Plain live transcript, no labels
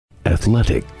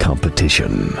athletic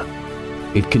competition.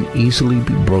 It can easily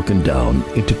be broken down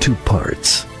into two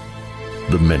parts: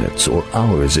 the minutes or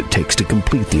hours it takes to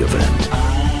complete the event,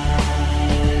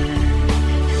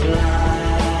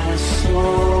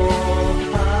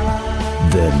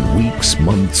 then weeks,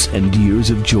 months, and years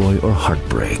of joy or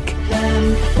heartbreak.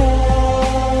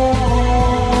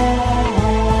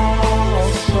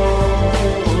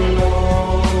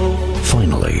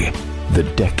 Finally, the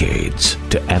decades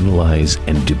to analyze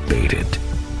and debate it.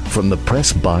 From the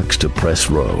press box to press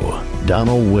row,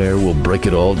 Donald Ware will break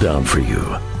it all down for you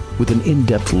with an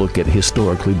in-depth look at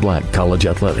historically black college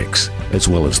athletics, as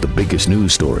well as the biggest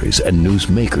news stories and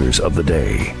newsmakers of the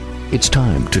day. It's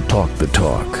time to talk the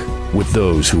talk with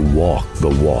those who walk the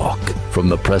walk. From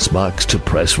the press box to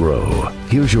press row,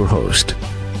 here's your host,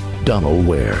 Donald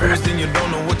Ware.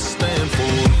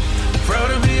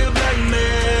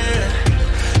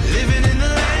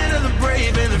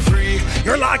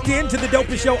 You're locked into the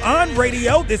dopest show on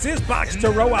radio. This is Box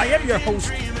to Row. I am your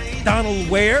host, Donald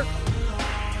Ware.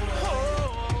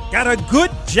 Got a good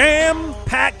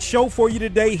jam-packed show for you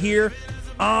today here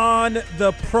on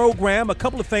the program. A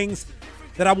couple of things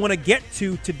that I want to get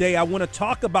to today. I want to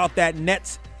talk about that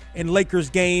Nets and Lakers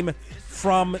game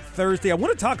from Thursday. I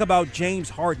want to talk about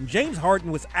James Harden. James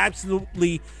Harden was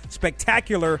absolutely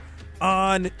spectacular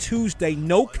on Tuesday.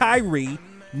 No Kyrie,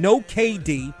 no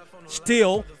KD,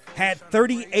 still had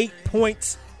 38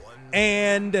 points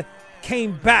and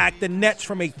came back, the Nets,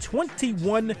 from a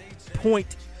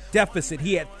 21-point deficit.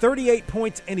 He had 38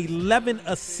 points and 11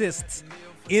 assists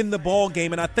in the ball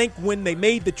game. And I think when they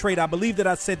made the trade, I believe that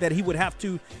I said that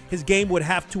his game would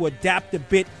have to adapt a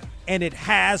bit, and it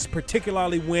has,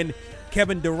 particularly when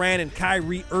Kevin Durant and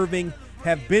Kyrie Irving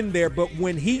have been there. But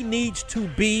when he needs to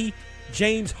be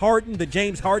James Harden, the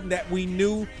James Harden that we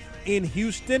knew in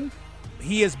Houston,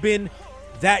 he has been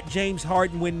that James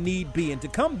Harden when need be. And to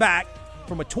come back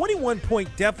from a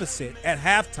 21-point deficit at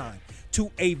halftime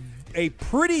to a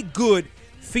pretty good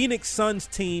Phoenix Suns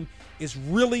team is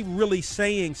really, really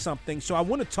saying something. So I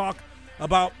want to talk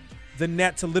about the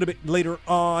Nets a little bit later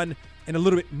on and a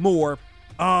little bit more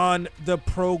on the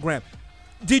program.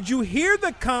 Did you hear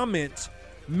the comments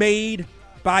made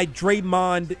by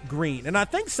Draymond Green? And I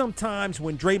think sometimes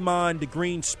when Draymond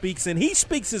Green speaks, and he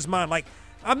speaks his mind, like,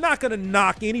 I'm not going to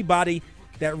knock anybody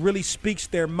that really speaks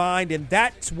their mind, and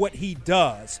that's what he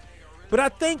does. But I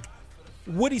think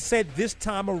what he said this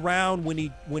time around when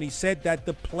he said that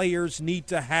the players need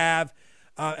to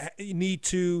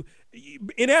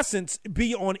in essence,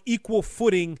 be on equal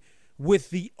footing with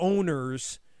the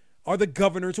owners or the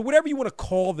governors or whatever you want to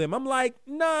call them. I'm like,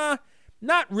 nah,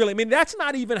 not really. I mean, that's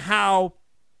not even how,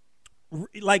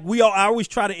 like, I always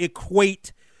try to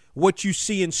equate what you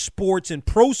see in sports and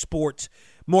pro sports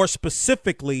more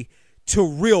specifically to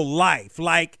real life.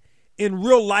 Like in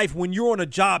real life when you're on a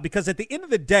job, because at the end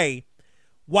of the day,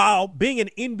 while being an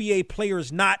NBA player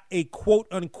is not a quote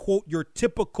unquote your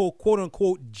typical quote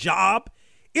unquote job,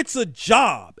 it's a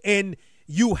job and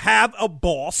you have a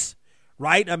boss,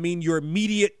 right? I mean, your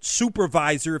immediate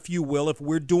supervisor, if you will, if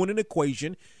we're doing an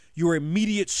equation, your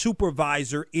immediate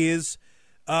supervisor is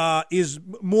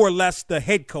more or less the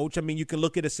head coach. I mean, you can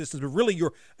look at assistants, but really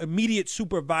your immediate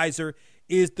supervisor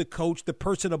is the coach, the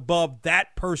person above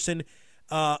that person,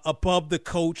 above the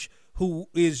coach, who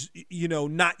is,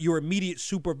 not your immediate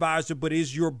supervisor, but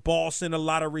is your boss in a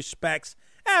lot of respects,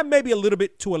 and maybe a little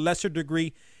bit to a lesser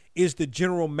degree is the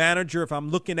general manager. If I'm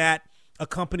looking at a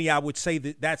company, I would say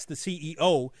that that's the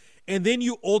CEO. And then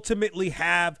you ultimately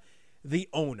have the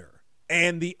owner.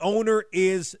 And the owner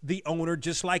is the owner.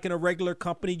 Just like in a regular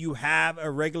company, you have a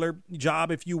regular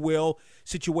job, if you will,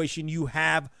 situation. You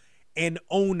have an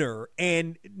owner.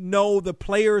 And no, the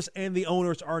players and the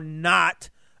owners are not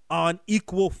on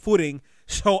equal footing.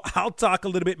 So I'll talk a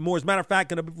little bit more. As a matter of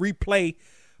fact, I'm going to replay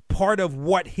part of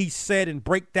what he said and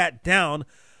break that down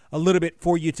a little bit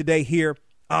for you today here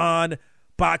on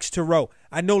Box to Row.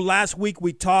 I know last week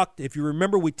we talked, if you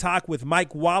remember, we talked with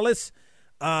Mike Wallace,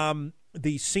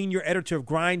 the senior editor of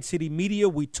Grind City Media.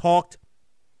 We talked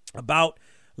a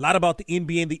lot about the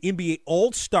NBA and the NBA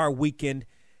All-Star Weekend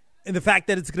and the fact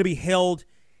that it's going to be held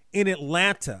in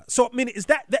Atlanta. So, I mean, is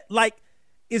that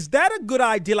a good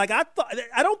idea? Like, I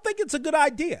don't think it's a good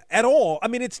idea at all. I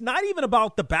mean, it's not even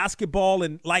about the basketball.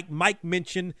 And like Mike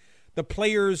mentioned, the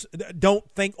players don't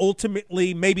think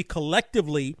ultimately, maybe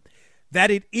collectively, that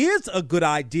it is a good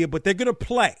idea, but they're going to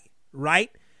play, right?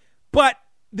 But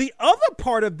the other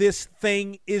part of this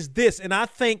thing is this, and I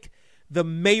think the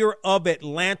mayor of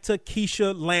Atlanta,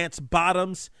 Keisha Lance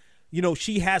Bottoms,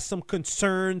 she has some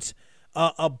concerns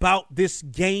about this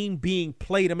game being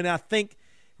played. I mean, I think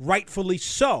rightfully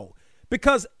so,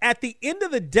 Because at the end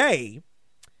of the day,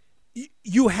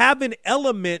 you have an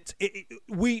element.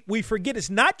 We forget it's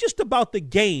not just about the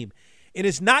game. And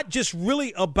it's not just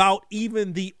really about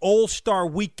even the All-Star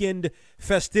Weekend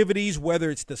festivities,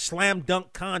 whether it's the slam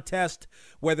dunk contest,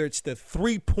 whether it's the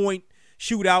three-point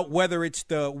shootout, whether it's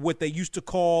the what they used to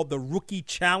call the rookie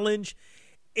challenge.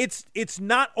 It's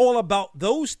not all about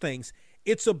those things.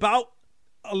 It's about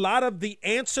a lot of the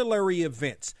ancillary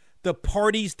events, the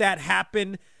parties that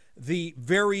happen, the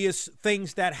various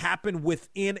things that happen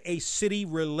within a city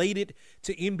related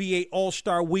to NBA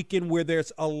All-Star Weekend, where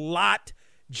there's a lot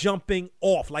jumping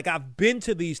off. Like, I've been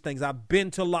to these things. I've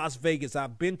been to Las Vegas.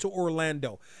 I've been to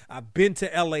Orlando. I've been to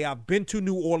LA. I've been to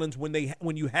New Orleans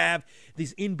when you have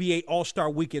these NBA All-Star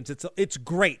Weekends. It's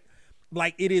great.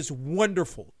 Like, it is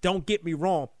wonderful. Don't get me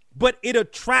wrong. But it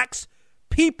attracts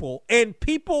people. And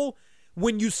people,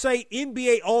 when you say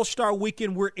NBA All-Star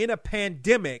Weekend, we're in a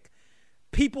pandemic,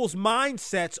 people's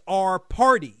mindsets are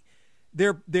party.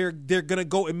 They're going to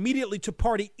go immediately to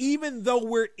party, even though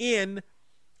we're in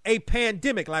a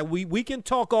pandemic. Like, we can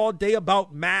talk all day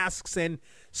about masks, and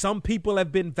some people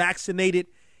have been vaccinated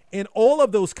and all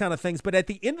of those kind of things. But at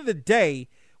the end of the day,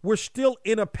 we're still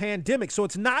in a pandemic. So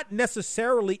it's not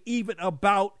necessarily even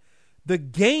about the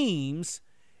games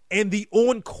and the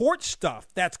on-court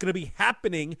stuff that's going to be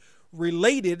happening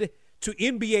related to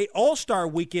NBA All-Star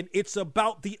Weekend. It's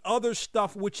about the other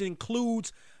stuff, which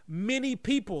includes many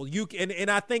people. And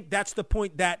I think that's the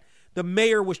point that the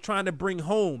mayor was trying to bring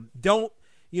home.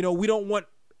 We don't want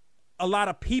a lot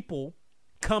of people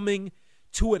coming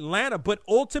to Atlanta, but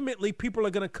ultimately people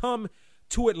are going to come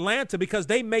to Atlanta because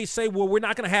they may say, well, we're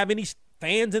not going to have any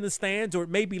fans in the stands, or it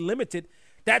may be limited.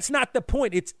 That's not the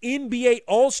point. It's NBA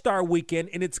All-Star Weekend,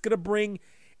 and it's going to bring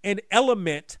an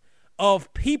element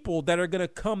of people that are going to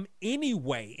come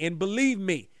anyway. And believe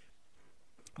me,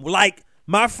 like,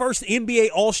 my first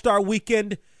NBA All-Star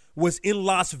Weekend was in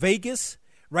Las Vegas,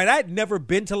 right? I had never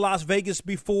been to Las Vegas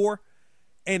before.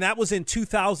 And that was in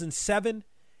 2007.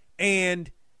 And,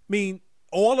 I mean,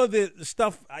 all of the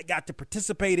stuff I got to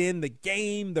participate in, the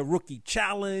game, the rookie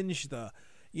challenge, the,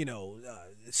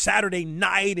 Saturday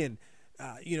night, and,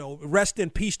 rest in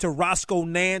peace to Roscoe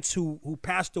Nance, who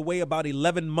passed away about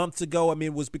 11 months ago. I mean,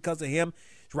 it was because of him.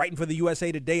 He's writing for the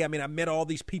USA Today. I mean, I met all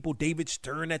these people, David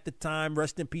Stern at the time,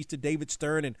 rest in peace to David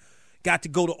Stern, and got to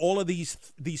go to all of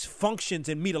these functions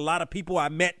and meet a lot of people I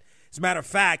met. As a matter of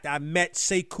fact, I met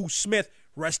Sekou Smith,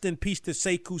 rest in peace to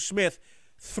Sekou Smith,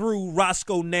 through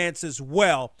Roscoe Nance as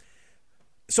well.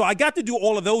 So I got to do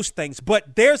all of those things,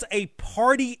 but there's a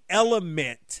party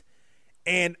element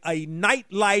and a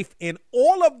nightlife and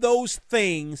all of those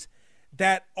things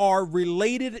that are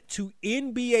related to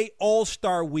NBA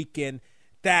All-Star Weekend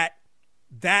that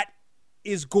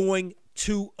is going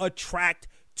to attract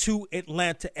to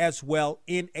Atlanta as well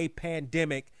in a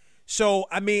pandemic. So,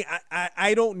 I mean,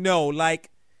 I don't know. Like,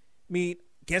 I mean,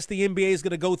 guess the NBA is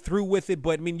going to go through with it,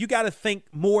 but I mean, you got to think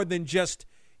more than just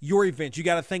your event. You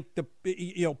got to think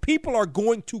people are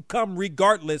going to come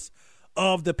regardless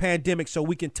of the pandemic, so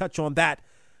we can touch on that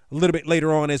a little bit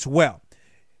later on as well.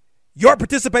 Your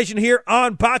participation here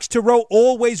on Box to Row,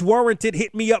 always warranted.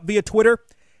 Hit me up via Twitter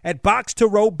at Box to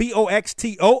Row,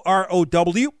 BOXTOROW,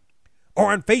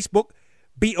 or on Facebook,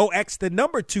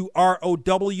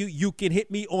 BOX2ROW. You can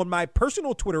hit me on my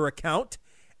personal Twitter account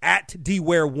at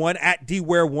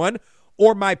DWare1,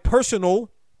 or my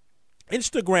personal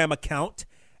Instagram account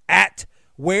at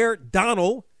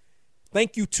WhereDonald.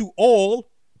 Thank you to all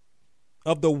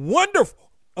of the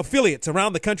wonderful affiliates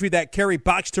around the country that carry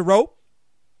Box to Row.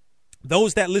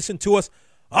 Those that listen to us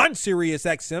on Sirius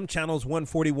XM channels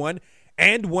 141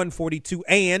 and 142,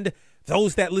 and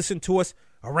those that listen to us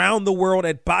around the world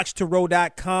at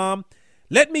box2row.com.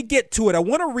 Let me get to it. I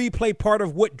want to replay part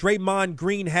of what Draymond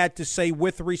Green had to say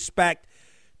with respect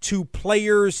to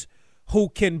players who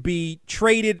can be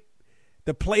traded.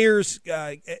 The players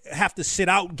have to sit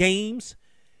out games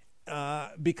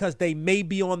because they may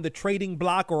be on the trading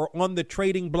block or on the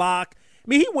trading block. I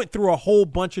mean, he went through a whole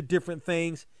bunch of different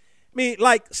things. I mean,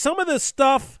 like, some of the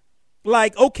stuff,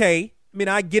 like, okay, I mean,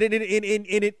 I get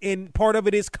it in part of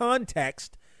it is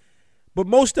context, but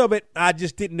most of it I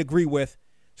just didn't agree with.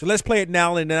 So let's play it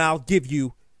now, and then I'll give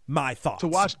you my thoughts. To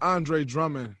watch Andre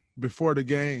Drummond before the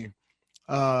game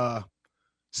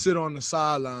sit on the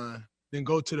sideline, then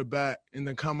go to the back, and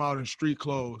then come out in street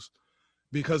clothes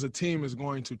because a team is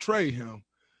going to trade him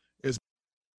is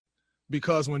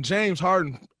because when James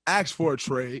Harden asked for a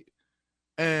trade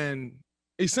and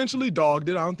essentially dogged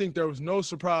it, I don't think there was no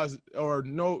surprise or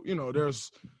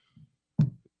there's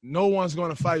no one's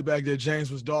going to fight back that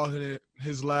James was dogging it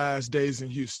his last days in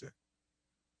Houston.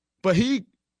 But he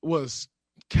was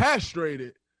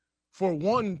castrated for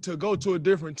wanting to go to a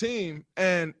different team,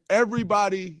 and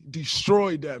everybody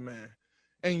destroyed that man.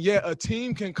 And yet a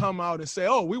team can come out and say,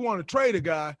 oh, we want to trade a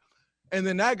guy, and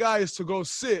then that guy is to go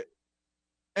sit.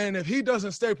 And if he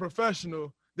doesn't stay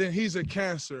professional, then he's a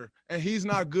cancer, and he's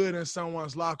not good in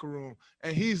someone's locker room,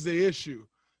 and he's the issue.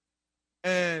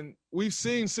 And we've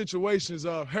seen situations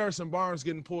of Harrison Barnes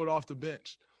getting pulled off the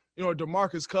bench. You know,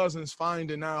 DeMarcus Cousins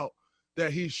finding out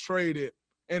that he's traded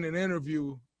in an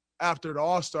interview after the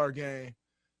All-Star game.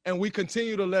 And we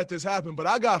continue to let this happen. But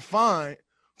I got fined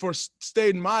for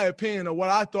stating my opinion of what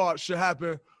I thought should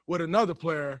happen with another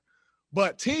player.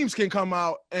 But teams can come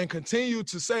out and continue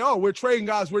to say, oh, we're trading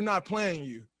guys, we're not playing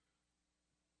you.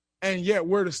 And yet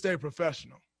we're to stay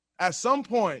professional. At some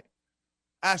point,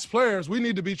 as players, we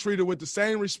need to be treated with the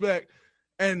same respect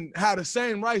and have the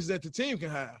same rights that the team can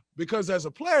have. Because as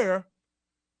a player,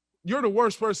 you're the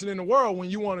worst person in the world when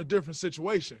you want a different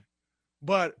situation.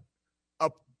 But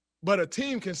a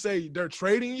team can say they're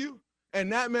trading you,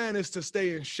 and that man is to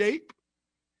stay in shape.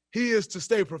 He is to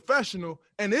stay professional.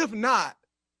 And if not,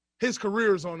 his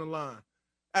career is on the line.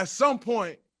 At some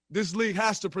point, this league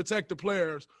has to protect the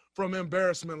players from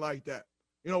embarrassment like that.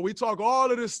 You know, we talk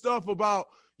all of this stuff about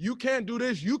you can't do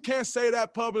this, you can't say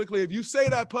that publicly. If you say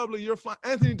that publicly, you're fine.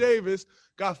 Anthony Davis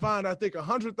got fined, I think,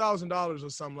 $100,000 or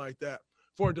something like that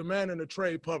for demanding a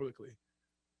trade publicly.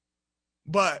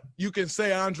 But you can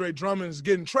say Andre Drummond is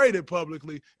getting traded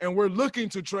publicly, and we're looking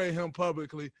to trade him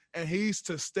publicly, and he's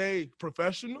to stay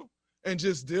professional and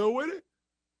just deal with it.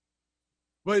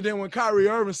 But then when Kyrie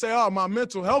Irving say, oh, my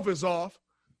mental health is off,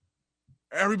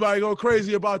 everybody go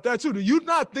crazy about that too. Do you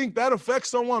not think that affects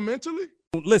someone mentally?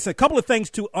 Listen, a couple of things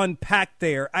to unpack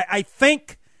there. I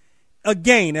think,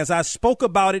 again, as I spoke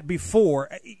about it before,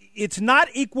 it's not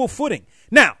equal footing.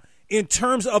 Now, in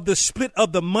terms of the split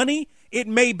of the money, it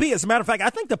may be. As a matter of fact, I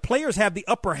think the players have the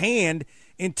upper hand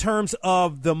in terms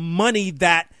of the money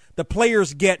that the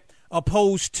players get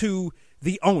opposed to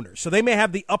the owners. So they may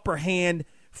have the upper hand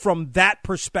from that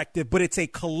perspective, but it's a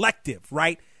collective,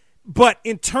 right? But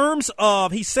in terms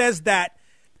of, he says that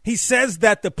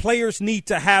the players need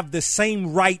to have the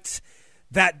same rights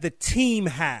that the team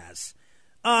has.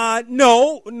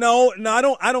 No,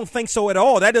 I don't think so at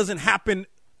all. That doesn't happen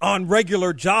on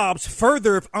regular jobs.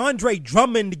 Further, if Andre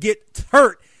Drummond gets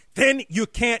hurt, then you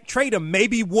can't trade him.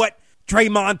 Maybe what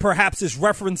Draymond perhaps is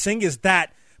referencing is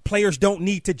that players don't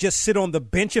need to just sit on the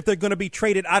bench if they're going to be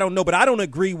traded. I don't know, but I don't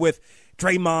agree with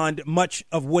Draymond much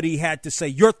of what he had to say.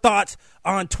 Your thoughts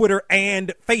on Twitter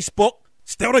and Facebook.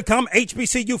 Still to come,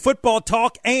 HBCU football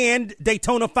talk and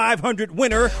Daytona 500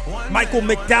 winner Michael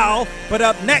McDowell. But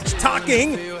up next,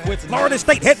 talking with Florida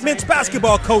State head men's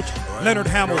basketball coach Leonard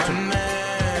Hamilton.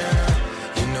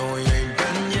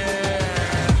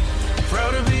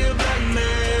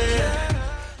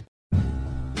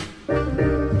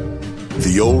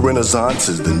 The old Renaissance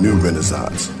is the new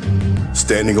Renaissance,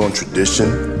 standing on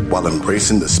tradition while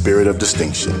embracing the spirit of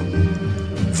distinction.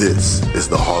 This is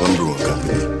the Harlem Brewing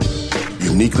Company.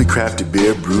 Uniquely crafted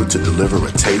beer brewed to deliver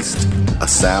a taste, a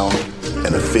sound,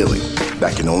 and a feeling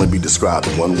that can only be described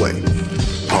in one way,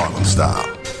 Harlem style.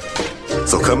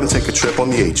 So come and take a trip on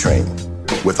the A train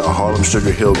with our Harlem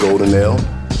Sugar Hill Golden Ale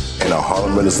and our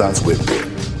Harlem Renaissance Wit Beer,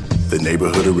 the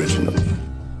neighborhood original.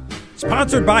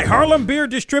 Sponsored by Harlem Beer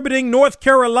Distributing North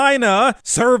Carolina,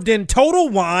 served in Total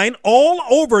Wine all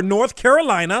over North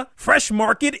Carolina, Fresh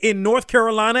Market in North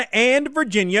Carolina and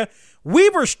Virginia,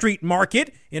 Weaver Street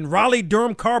Market in Raleigh,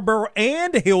 Durham, Carrboro,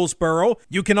 and Hillsborough.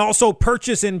 You can also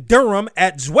purchase in Durham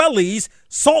at Zwelly's,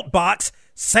 Saltbox,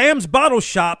 Sam's Bottle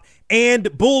Shop,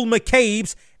 and Bull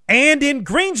McCabe's, and in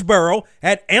Greensboro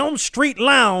at Elm Street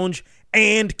Lounge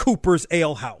and Cooper's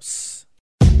Ale House.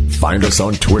 Find us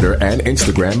on Twitter and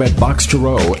Instagram at Box to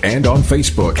Row and on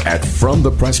Facebook at From the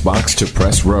Press Box to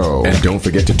Press Row. And don't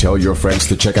forget to tell your friends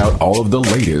to check out all of the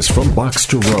latest from Box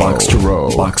to Row. Box to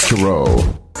Row. Box to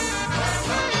Row.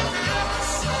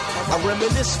 I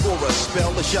reminisce for a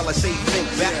spell, or shall I say think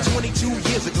back 22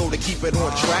 years ago to keep it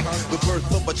on track. The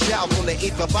birth of a child on the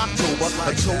 8th of October.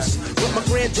 A toast, but my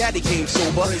granddaddy came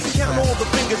sober. Count all the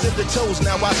fingers and the toes,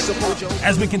 now I suppose.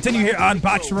 As we continue here on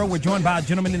Box to Row, we're joined by a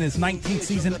gentleman in his 19th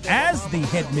season as the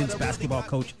head men's basketball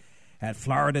coach at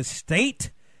Florida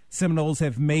State. Seminoles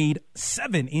have made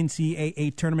 7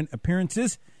 NCAA tournament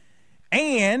appearances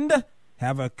and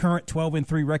have a current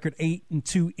 12-3 record,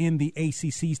 8-2 in the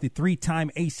ACCs, the 3-time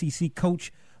ACC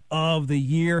Coach of the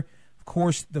Year. Of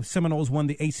course, the Seminoles won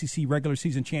the ACC regular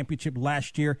season championship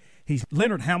last year. He's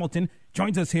Leonard Hamilton,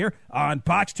 joins us here on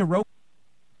Box to Row.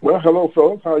 Well, hello,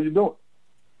 fellas. How are you doing?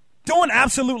 Doing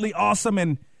absolutely awesome,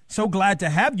 and so glad to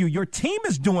have you. Your team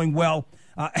is doing well.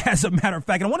 as a matter of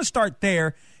fact. And I want to start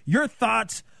there. Your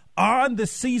thoughts on the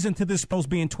season to this post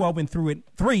being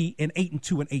 12-3 and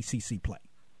 8-2 in ACC play.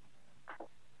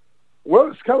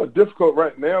 Well, it's kind of difficult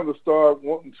right now to start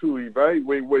wanting to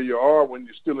evaluate where you are when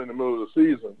you're still in the middle of the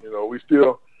season. We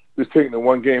still just taking it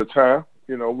one game at a time.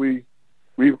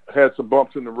 We've had some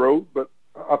bumps in the road, but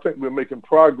I think we're making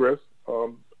progress.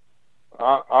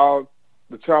 The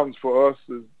challenge for us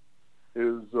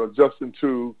is adjusting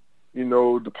to,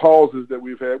 the pauses that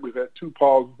we've had. We've had 2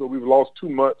 pauses, so we've lost 2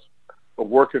 months of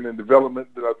working and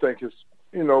development that I think has,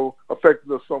 affected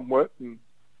us somewhat.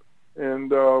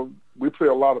 And we play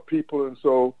a lot of people, and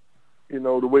so,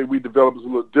 the way we develop is a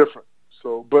little different.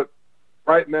 So, but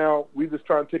right now, we just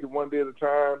trying to take it one day at a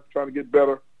time, trying to get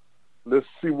better. Let's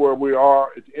see where we are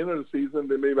at the end of the season,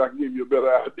 then maybe I can give you a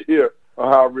better idea of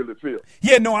how I really feel.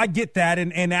 Yeah, no, I get that,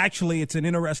 and actually it's an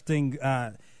interesting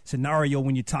scenario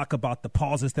when you talk about the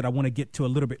pauses that I want to get to a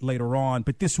little bit later on.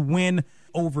 But this win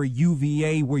over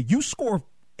UVA where you score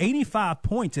 85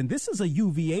 points, and this is a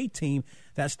UVA team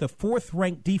that's the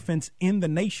 4th-ranked defense in the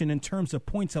nation in terms of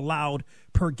points allowed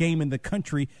per game in the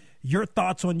country. Your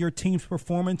thoughts on your team's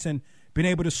performance and being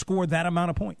able to score that amount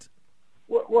of points?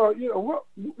 Well,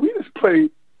 we just play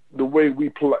the way we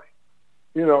play,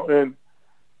 and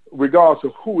regardless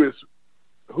of who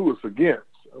it's against,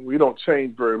 we don't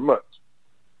change very much.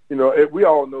 We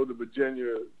all know that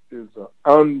Virginia is an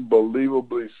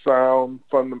unbelievably sound,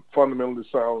 fundamentally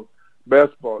sound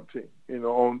basketball team.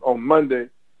 On Monday,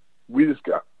 we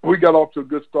got off to a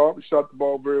good start. We shot the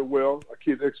ball very well. Our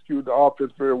kids executed the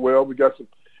offense very well. We got some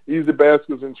easy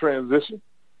baskets in transition,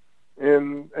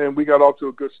 and we got off to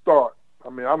a good start. I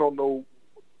mean, I don't know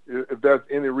if that's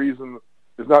any reason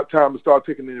it's not time to start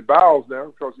taking any bows now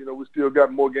because, we still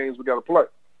got more games we got to play.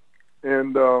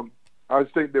 And I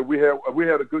just think that we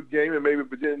had a good game, and maybe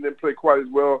Virginia didn't play quite as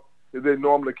well as they're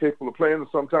normally capable of playing. And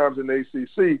sometimes in the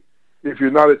ACC, if you're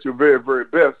not at your very, very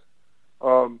best,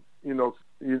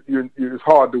 it's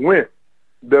hard to win.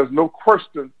 There's no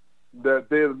question that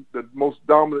they're the most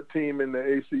dominant team in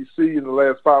the ACC in the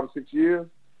last 5 or 6 years.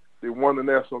 They won the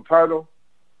national title.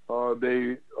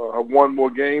 They have won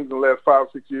more games in the last 5 or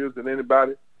 6 years than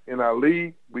anybody in our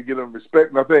league. We give them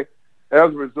respect, and I think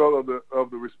as a result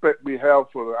of the respect we have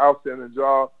for the outstanding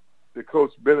job that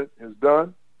Coach Bennett has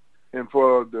done, and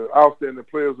for the outstanding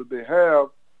players that they have,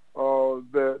 I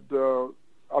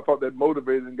thought that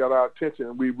motivated and got our attention,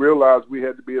 and we realized we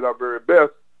had to be at our very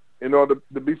best in order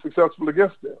to be successful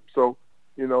against them. So,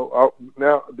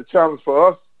 now the challenge for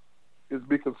us is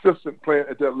be consistent playing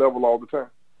at that level all the time.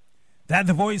 That's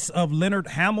the voice of Leonard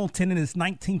Hamilton in his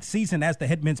 19th season as the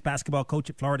head men's basketball coach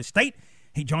at Florida State.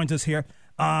 He joins us here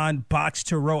on Box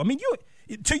to Row. I mean,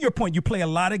 to your point, you play a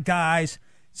lot of guys,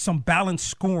 some balanced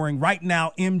scoring. Right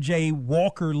now, MJ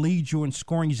Walker leads you in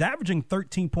scoring. He's averaging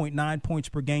 13.9 points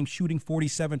per game, shooting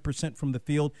 47% from the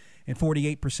field and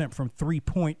 48% from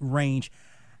three-point range.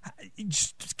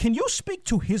 Can you speak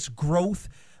to his growth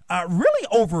really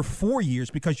over 4 years,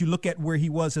 because you look at where he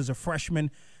was as a freshman,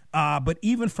 but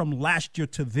even from last year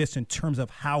to this in terms of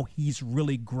how he's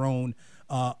really grown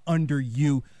under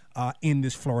you in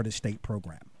this Florida State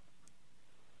program?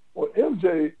 Well,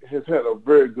 MJ has had a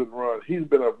very good run. He's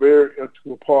been a very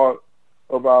integral part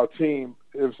of our team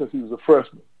ever since he was a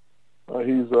freshman.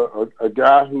 He's a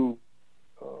guy who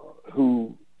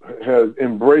has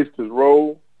embraced his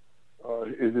role.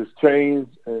 It has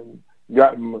changed and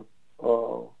gotten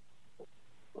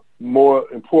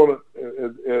more important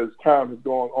as time has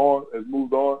gone on, has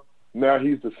moved on. Now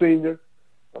he's the senior.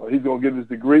 He's going to get his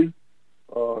degree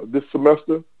this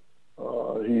semester.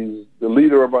 He's the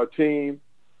leader of our team.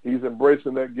 He's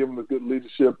embracing that, giving us good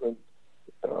leadership, and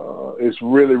it's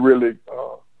really, really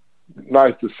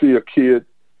nice to see a kid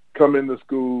come into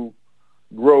school,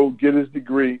 grow, get his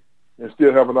degree, and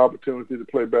still have an opportunity to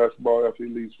play basketball after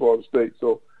he leaves Florida State.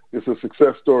 So it's a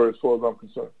success story as far as I'm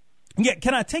concerned. Yeah,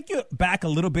 can I take you back a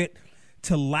little bit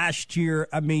to last year?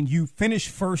 I mean, you finished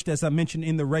first, as I mentioned,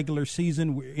 in the regular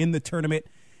season, in the tournament,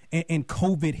 and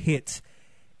COVID hits.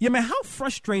 Yeah, man, how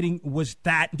frustrating was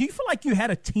that? Do you feel like you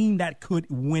had a team that could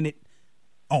win it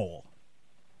all?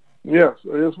 Yes,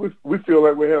 we feel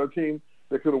like we had a team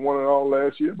that could have won it all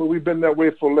last year, but we've been that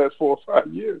way for the last 4 or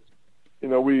 5 years. You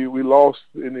know, we lost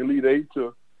in the Elite Eight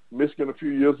to Michigan a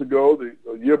few years ago. The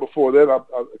year before that, a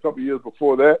couple of years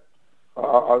before that,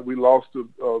 we lost to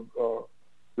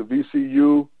the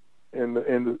VCU in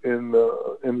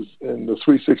the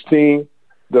Sweet 16.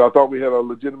 That I thought we had a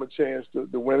legitimate chance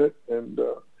to win it, and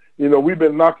you know, we've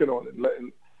been knocking on it.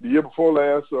 The year before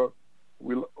last,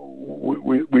 we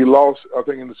lost, I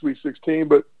think, in the Sweet 16,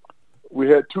 but we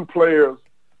had two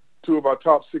of our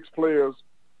top 6 players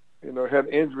had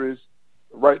injuries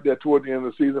right there toward the end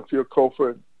of the season. Phil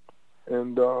Kofer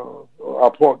and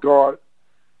our point guard,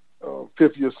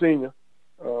 fifth-year senior,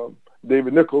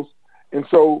 David Nichols. And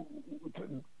so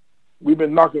we've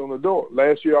been knocking on the door.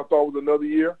 Last year I thought was another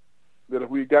year that if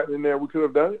we had gotten in there, we could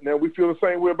have done it. Now we feel the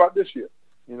same way about this year.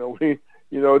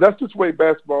 That's just the way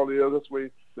basketball is. That's the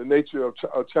way the nature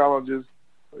of challenges,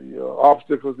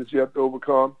 obstacles that you have to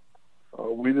overcome.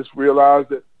 We just realized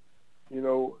that,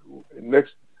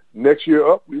 next year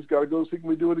up, we just got to go see can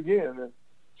we do it again. And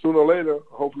sooner or later,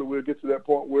 hopefully we'll get to that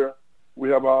point where we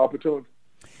have our opportunity.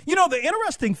 The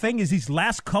interesting thing is these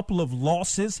last couple of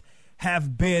losses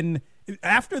have been –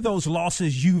 after those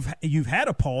losses, you've had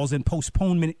a pause and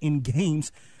postponement in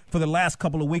games for the last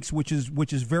couple of weeks, which is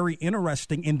very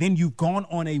interesting, and then you've gone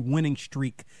on a winning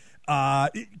streak.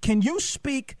 Can you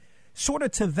speak sort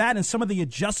of to that and some of the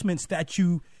adjustments that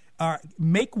you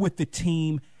make with the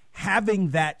team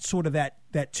having that sort of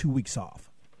that 2 weeks off?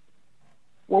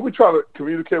 Well, we try to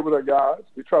communicate with our guys.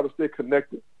 We try to stay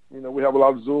connected. We have a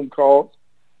lot of Zoom calls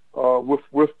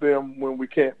with them when we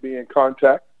can't be in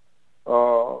contact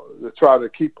to try to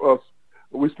keep us.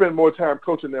 We spend more time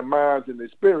coaching their minds and their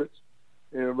spirits,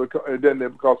 and then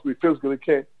because we physically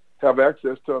can't have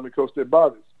access to them and coach their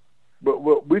bodies. But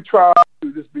what we try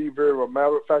to just be very a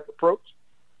matter-of-fact approach,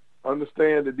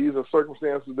 understand that these are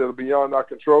circumstances that are beyond our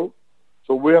control.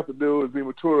 So what we have to do is be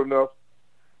mature enough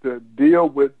to deal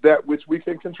with that which we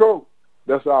can control.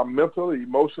 That's our mental,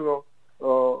 emotional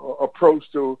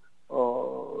approach to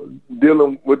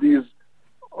dealing with these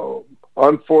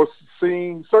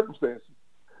unforeseen circumstances.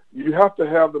 You have to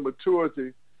have the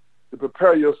maturity to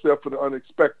prepare yourself for the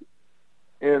unexpected.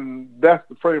 And that's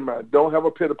the frame of mind. Don't have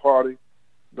a pity party.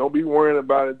 Don't be worrying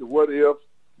about it, the what if.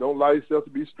 Don't allow yourself to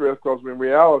be stressed, because in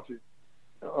reality,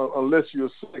 unless you're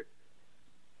sick,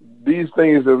 these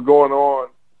things that are going on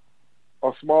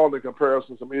are small in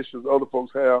comparison to some issues other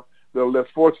folks have that are less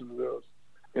fortunate than us.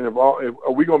 And if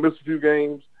are we going to miss a few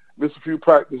games, miss a few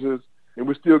practices, and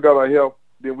we still got our health,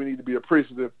 then we need to be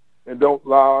appreciative and don't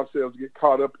allow ourselves to get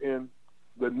caught up in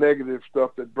the negative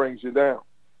stuff that brings you down.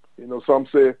 Some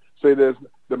say there's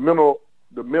the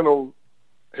mental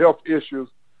health issues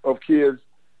of kids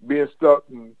being stuck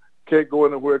and can't go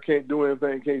anywhere, can't do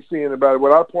anything, can't see anybody.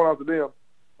 What I point out to them,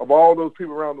 of all those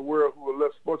people around the world who are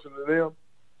less fortunate than them,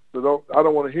 I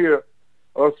don't want to hear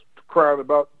us crying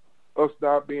about us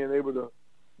not being able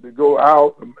to go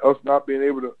out, and us not being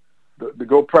able to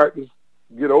go practice,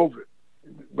 get over it.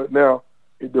 But now,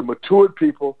 the matured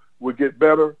people will get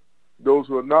better. Those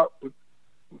who are not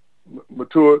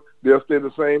matured, they'll stay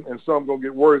the same, and some going to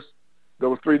get worse. There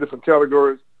were 3 different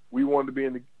categories. We wanted to be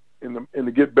in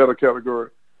the get better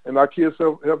category, and our kids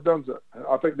have done that.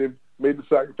 I think they've made the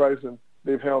sacrifice and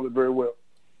they've handled it very well.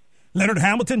 Leonard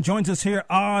Hamilton joins us here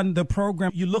on the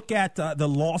program. You look at the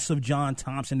loss of John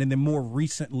Thompson and then more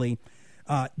recently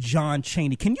John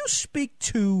Chaney. Can you speak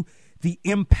to the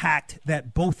impact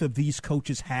that both of these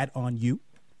coaches had on you?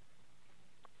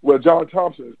 Well, John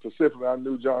Thompson specifically, I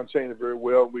knew John Chaney very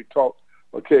well. We talked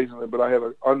occasionally, but I had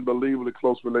an unbelievably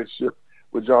close relationship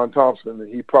with John Thompson,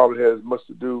 and he probably had as much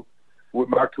to do with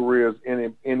my career as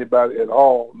anybody at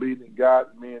all, leading and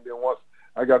guiding me. And then once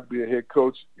I got to be a head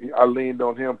coach, I leaned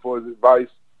on him for his advice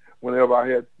whenever I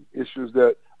had issues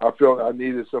that I felt I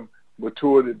needed some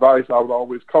matured advice. I would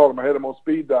always call him. I had him on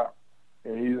speed dial,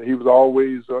 and he was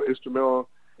always instrumental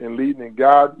in leading and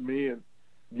guiding me and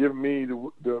giving me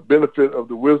the benefit of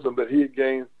the wisdom that he had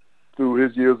gained through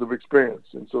his years of experience.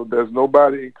 And so there's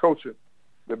nobody in coaching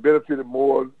that benefited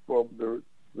more from the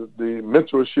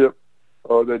mentorship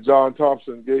that John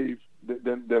Thompson gave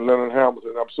than Leonard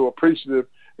Hamilton. I'm so appreciative,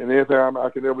 and anytime I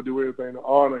can ever do anything to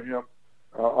honor him,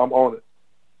 I'm on it.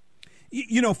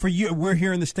 For you, we're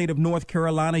here in the state of North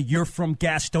Carolina. You're from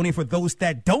Gastonia. For those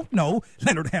that don't know,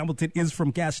 Leonard Hamilton is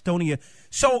from Gastonia.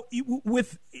 So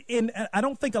I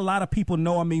don't think a lot of people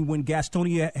know, when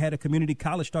Gastonia had a community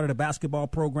college, started a basketball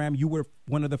program, you were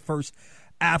one of the first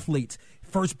athletes,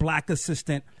 first black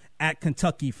assistant at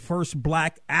Kentucky, first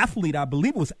black athlete, I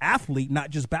believe it was athlete,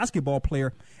 not just basketball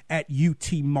player, at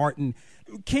UT Martin.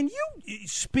 Can you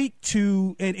speak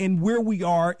to and where we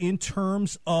are in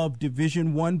terms of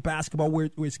Division I basketball, where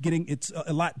it's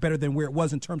a lot better than where it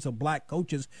was in terms of black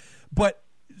coaches, but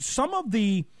some of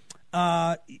the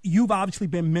you've obviously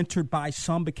been mentored by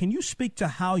some, but can you speak to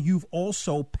how you've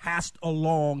also passed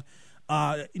along?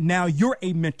 Now you're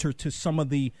a mentor to some of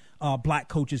the black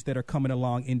coaches that are coming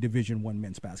along in Division I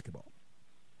men's basketball.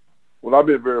 Well, I've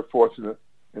been very fortunate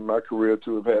in my career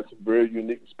to have had some very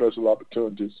unique and special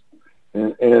opportunities.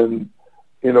 And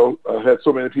I had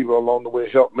so many people along the way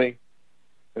help me.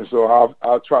 And so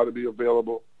I'll try to be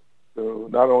available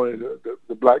not only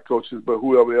the black coaches, but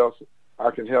whoever else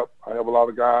I can help. I have a lot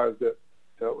of guys that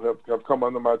have come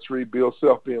under my tree. Bill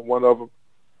Self being one of them.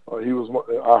 I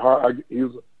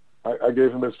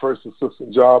gave him his first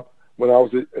assistant job when I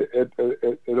was at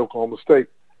Oklahoma State.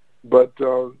 But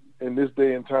in this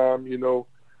day and time, in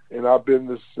our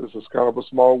business, this is kind of a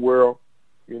small world.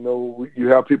 You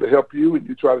have people help you, and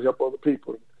you try to help other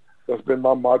people. That's been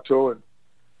my motto.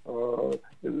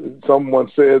 And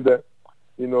someone said that,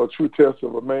 a true test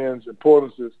of a man's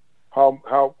importance is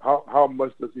how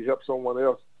much does he help someone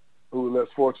else who is less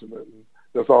fortunate. And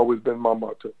that's always been my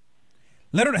motto.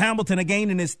 Leonard Hamilton, again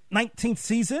in his 19th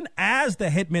season as the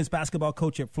head men's basketball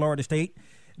coach at Florida State.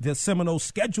 The Seminoles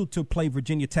scheduled to play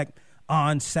Virginia Tech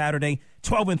on Saturday.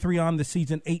 12-3 on the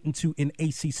season, 8-2 in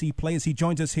ACC play. As he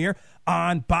joins us here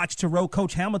on Box to Row.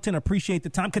 Coach Hamilton, appreciate the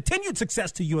time. Continued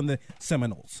success to you and the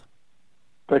Seminoles.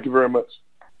 Thank you very much.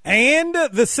 And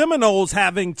the Seminoles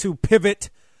having to pivot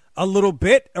a little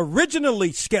bit.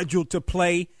 Originally scheduled to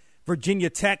play Virginia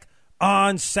Tech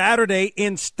on Saturday,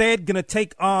 instead going to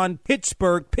take on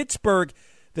Pittsburgh. Pittsburgh,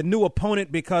 the new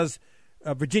opponent, because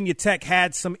Virginia Tech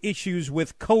had some issues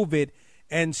with COVID,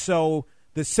 and so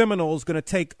the Seminoles going to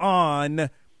take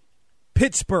on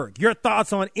Pittsburgh. Your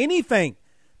thoughts on anything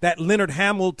that Leonard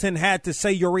Hamilton had to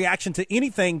say, your reaction to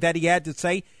anything that he had to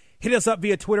say, hit us up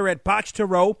via Twitter at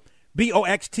Box2Row,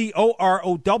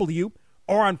 BOXTOROW,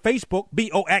 or on Facebook,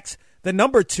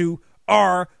 BOX2ROW.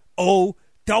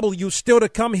 Still to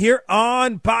come here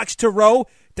on Box to Row,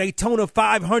 Daytona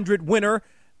 500 winner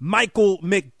Michael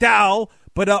McDowell.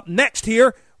 But up next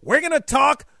here, we're going to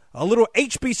talk a little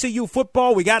HBCU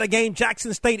football. We got a game,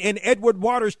 Jackson State and Edward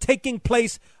Waters, taking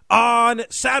place on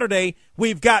Saturday.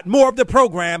 We've got more of the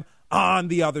program on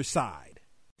the other side.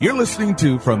 You're listening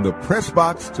to From the Press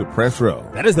Box to Press Row.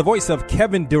 That is the voice of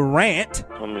Kevin Durant.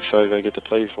 I'm excited I get to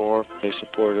play for them. They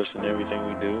support us in everything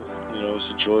we do.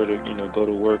 It's a joy to, go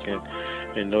to work and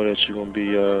know that you're going to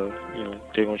be,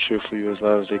 they're going to cheer for you as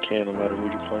loud as they can no matter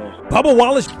who you're playing. Bubba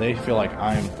Wallace. They feel like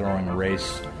I'm throwing a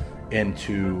race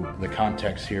into the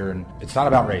context here, and it's not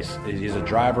about race. He's a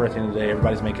driver at the end of the day.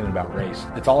 Everybody's making it about race.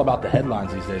 It's all about the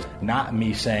headlines these days, not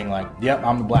me saying like, yep,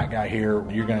 I'm the black guy here,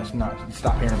 you're going to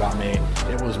stop hearing about me.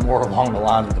 It was more along the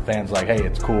lines of the fans like, hey,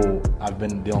 it's cool, I've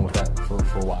been dealing with that for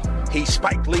a while. Hey,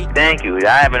 Spike Lee. Thank you.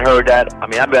 I haven't heard that.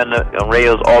 I've been on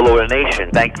radios all over the nation.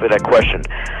 Thank you for that question.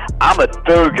 I'm a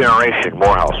third generation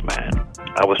Morehouse man.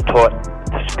 I was taught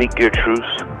to speak your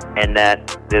truths, and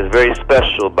that is very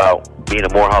special about being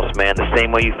a Morehouse man, the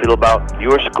same way you feel about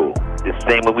your school, the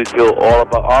same way we feel all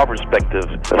about our respective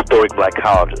historic black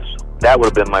colleges. That would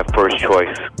have been my first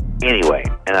choice anyway,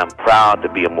 and I'm proud to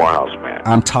be a Morehouse man.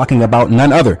 I'm talking about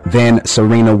none other than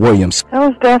Serena Williams. That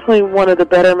was definitely one of the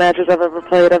better matches I've ever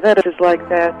played. I've had it just like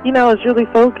that. It's really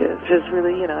focused, just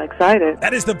really, excited.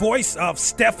 That is the voice of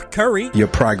Steph Curry. Your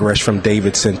progress from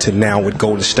Davidson to now with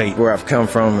Golden State. Where I've come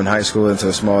from in high school into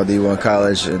a small D1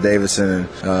 college at Davidson.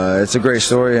 And, it's a great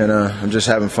story, and I'm just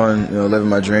having fun, living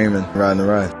my dream and riding the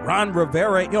ride. Ron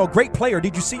Rivera, great player.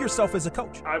 Did you see yourself as a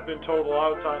coach? I've been told a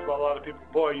lot of times by a lot of people,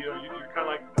 boy, you're kind of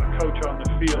like a coach on the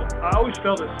field. I always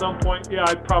felt at some point,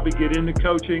 I'd probably get into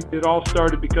coaching. It all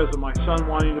started because of my son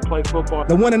wanting to play football.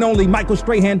 The one and only Michael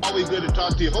Strahan. Always good to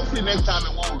talk to you. Hopefully next time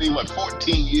it won't be,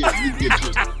 14 years. You get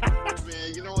to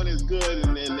man, what is good,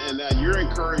 and you're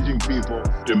encouraging people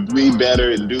to be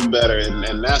better and do better,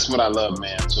 and that's what I love,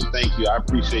 man. So thank you. I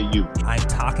appreciate you. I'm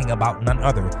talking about none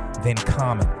other than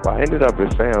Common. I ended up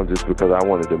at SAM just because I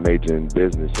wanted to major in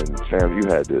business, and SAM, you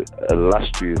had the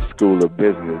illustrious school of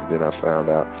business. Then I found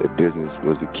out that business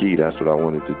was the key. That's what I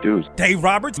wanted to do. Dave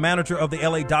Roberts, manager of the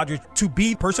LA Dodgers, to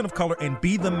be a person of color and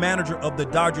be the manager of the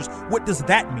Dodgers. What does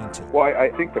that mean to you? Well, I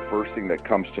think the first thing that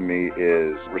comes to me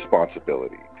is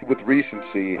responsibility. With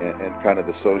recency and kind of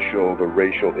the social, the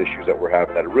racial issues that we're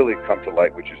having that really come to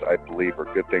light, which is, I believe,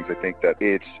 are good things. I think that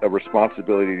it's a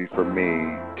responsibility for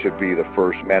me to be the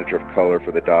first manager of color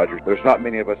for the Dodgers. There's not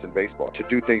many of us in baseball. To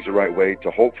do things the right way, to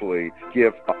hopefully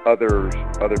give other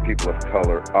people of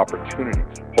color opportunities.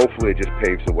 Hopefully it just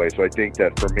paves the way. So I think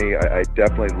that for me, I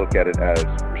definitely look at it as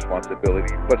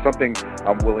responsibility, but something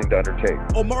I'm willing to undertake.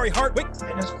 Omari Hardwick.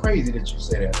 And it's crazy that you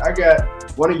say that. I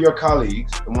got one of your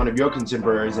colleagues and one of your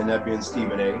contemporaries, and that being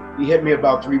Stephen A. He hit me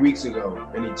about 3 weeks ago,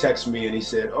 and he texted me and he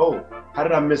said, "Oh, how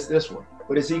did I miss this one?"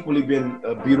 But it's equally been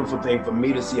a beautiful thing for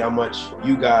me to see how much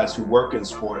you guys who work in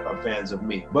sport are fans of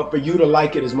me. But for you to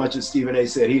like it as much as Stephen A.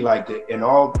 said he liked it, and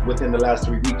all within the last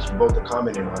 3 weeks, you both are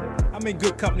commenting on it. I'm in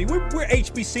good company. We're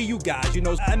HBCU guys,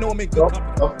 I know I'm in good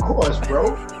company. Of course,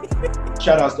 bro.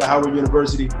 Shout outs to Howard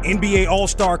University. NBA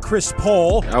All-Star Chris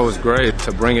Paul. That was great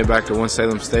to bring it back to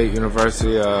Winston-Salem State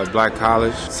University, Black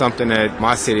College. Something that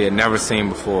my city had never seen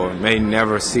before, may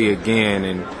never see again,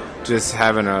 and just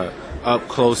having a up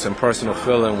close and personal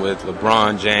feeling with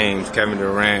LeBron James, Kevin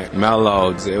Durant,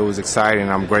 Melo. It was exciting.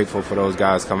 I'm grateful for those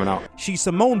guys coming out. She's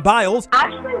Simone Biles.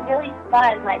 Actually, really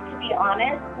fun. Like, to be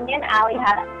honest, me and Allie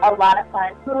had a lot of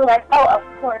fun. We were like, oh, of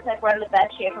course, like, we're in the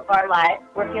best shape of our lives.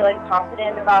 We're feeling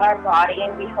confident about our body,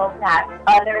 and we hope that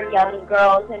other young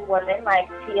girls and women, like,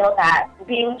 feel that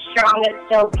being strong is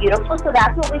still beautiful. So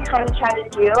that's what we kind of try to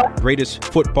do. Greatest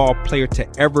football player to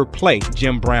ever play,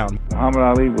 Jim Brown. Muhammad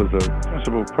Ali was a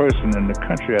principal person in the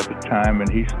country at the time, and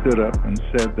he stood up and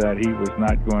said that he was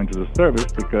not going to the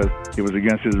service because it was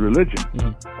against his religion.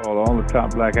 Called all the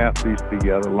top black athletes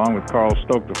together, along with Carl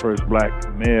Stoke, the first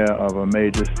black mayor of a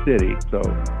major city. So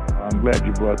I'm glad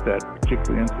you brought that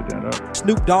particular incident up.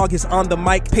 Snoop Dogg is on the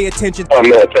mic. Pay attention. Oh,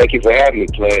 man, thank you for having me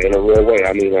play in a real way.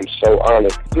 I mean, I'm so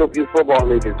honored. Hillview Football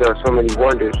League has done so many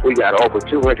wonders. We got over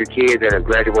 200 kids that have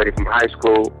graduated from high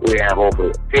school. We have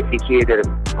over 50 kids that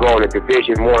have gone to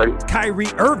Division I. Kyrie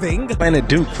Irving. Playing at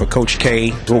Duke for Coach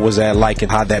K, what was that like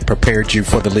and how that prepared you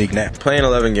for the league now? Playing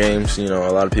 11 games, a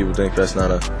lot of people think that's not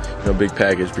a big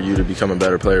package for you to become a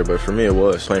better player, but for me it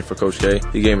was. Playing for Coach K,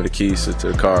 he gave me the keys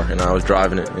to the car, and I was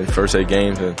driving it in the first 8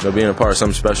 games, and being a part of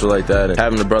something special like that and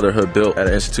having the brotherhood built at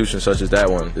an institution such as that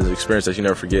one is an experience that you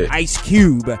never forget. Ice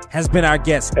Cube has been our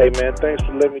guest. Hey, man, thanks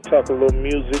for letting me talk a little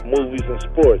music, movies, and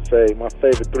sports. Hey, my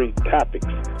favorite 3 topics.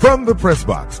 From the Press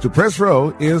Box to Press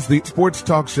Row is the sports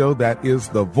talk show that is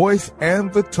the voice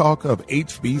and the talk of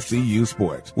HBCU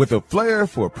sports, with a flair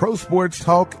for pro sports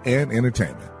talk and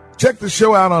entertainment. Check the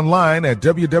show out online at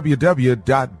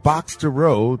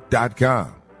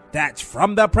www.boxtorow.com. That's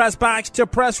From the Press Box to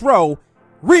Press Row,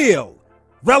 real,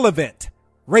 relevant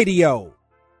radio.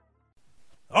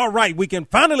 All right, we can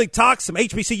finally talk some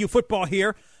HBCU football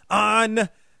here on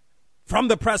From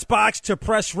the Press Box to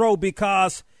Press Row,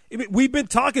 because we've been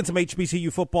talking some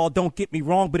HBCU football, don't get me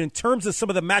wrong, but in terms of some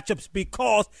of the matchups,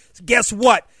 because guess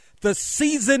what? The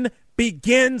season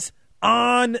begins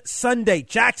on Sunday.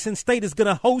 Jackson State is going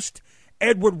to host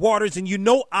Edward Waters, and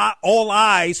all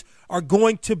eyes are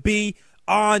going to be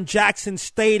on Jackson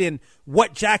State and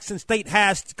what Jackson State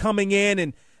has coming in,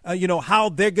 and how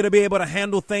they're going to be able to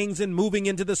handle things and moving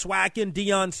into the SWAC and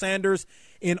Deion Sanders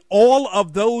and all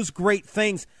of those great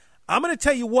things. I'm going to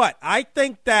tell you what, I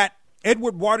think that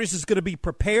Edward Waters is going to be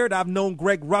prepared. I've known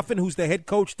Greg Ruffin, who's the head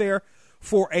coach there,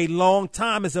 for a long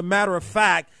time. As a matter of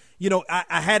fact,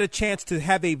 I had a chance to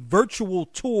have a virtual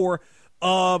tour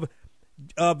of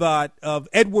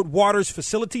Edward Waters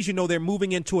facilities. They're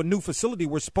moving into a new facility.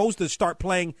 We're supposed to start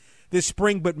playing this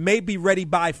spring, but may be ready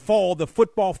by fall. The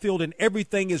football field and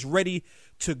everything is ready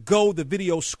to go. The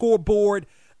video scoreboard,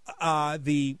 where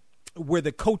the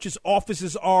coaches'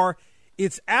 offices are.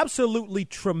 It's absolutely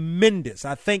tremendous.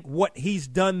 I think what he's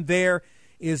done there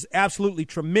is absolutely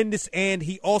tremendous, and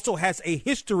he also has a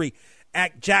history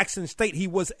at Jackson State. He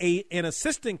was an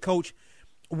assistant coach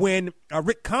when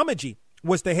Rick Comegee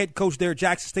was the head coach there at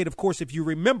Jackson State. Of course, if you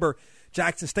remember,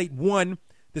 Jackson State won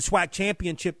the SWAC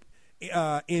championship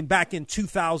back in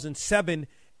 2007,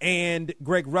 and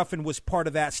Greg Ruffin was part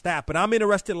of that staff. But I'm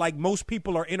interested, like most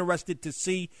people are interested, to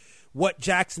see what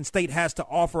Jackson State has to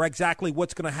offer, exactly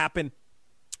what's going to happen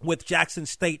with Jackson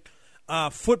State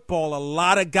football. A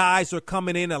lot of guys are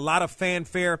coming in. A lot of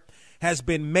fanfare has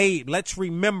been made. Let's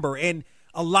remember, and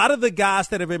a lot of the guys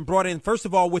that have been brought in, first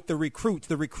of all, with the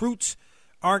recruits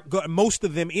aren't good, most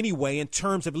of them anyway, in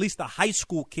terms of at least the high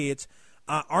school kids,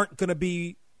 aren't going to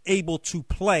be able to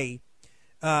play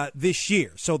this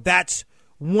year. So that's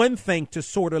one thing to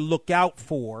sort of look out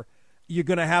for. You're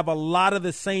going to have a lot of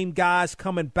the same guys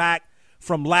coming back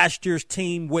from last year's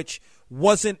team, which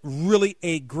wasn't really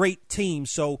a great team.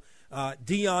 So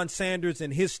Deion Sanders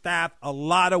and his staff, a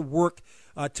lot of work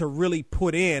to really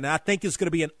put in. I think it's going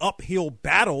to be an uphill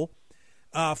battle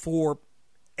for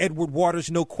Edward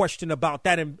Waters, no question about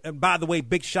that. And by the way,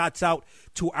 big shots out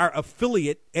to our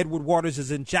affiliate. Edward Waters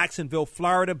is in Jacksonville,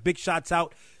 Florida. Big shots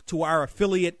out to our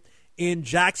affiliate in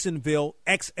Jacksonville,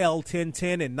 XL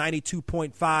 1010 and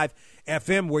 92.5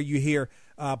 FM, where you hear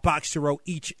Box to Row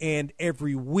each and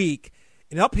every week.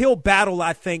 An uphill battle,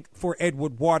 I think, for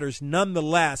Edward Waters.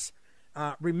 Nonetheless,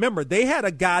 remember, they had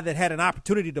a guy that had an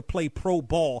opportunity to play pro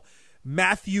ball.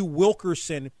 Matthew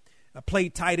Wilkerson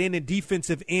played tight end and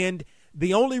defensive end.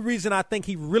 The only reason I think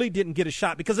he really didn't get a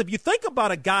shot, because if you think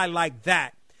about a guy like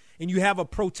that and you have a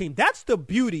pro team, that's the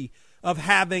beauty of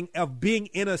being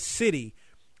in a city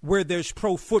where there's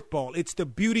pro football. It's the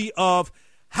beauty of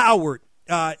Howard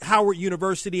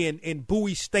University and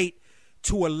Bowie State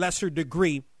to a lesser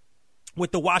degree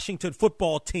with the Washington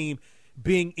football team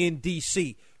being in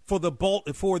D.C. For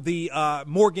the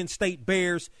Morgan State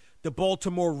Bears, the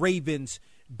Baltimore Ravens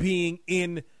being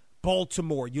in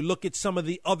Baltimore. You look at some of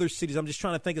the other cities. I'm just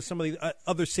trying to think of some of the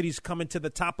other cities coming to the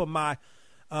top of my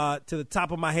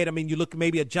head. I mean, you look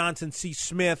maybe at Johnson C.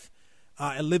 Smith,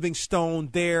 at Livingstone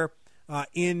there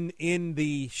in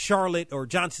the Charlotte, or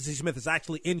Johnson C. Smith is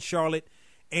actually in Charlotte,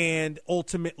 and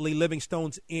ultimately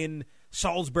Livingstone's in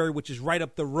Salisbury, which is right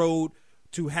up the road,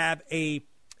 to have a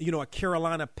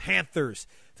Carolina Panthers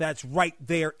that's right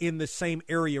there in the same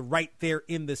area, right there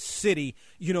in the city.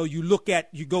 You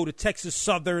go to Texas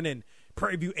Southern and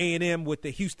Prairie View A&M with the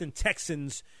Houston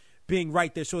Texans being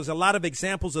right there. So there's a lot of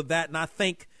examples of that, and I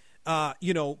think,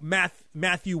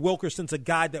 Matthew Wilkerson's a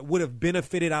guy that would have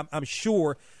benefited. I'm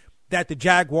sure that the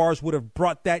Jaguars would have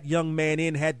brought that young man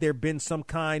in had there been some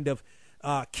kind of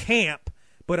camp,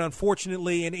 but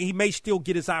unfortunately, and he may still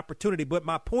get his opportunity. But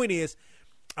my point is,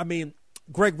 I mean,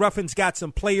 Greg Ruffin's got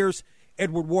some players.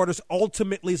 Edward Waters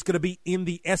ultimately is going to be in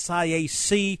the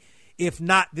SIAC, if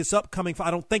not this upcoming fall.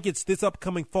 I don't think it's this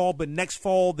upcoming fall, but next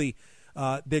fall they're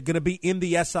going to be in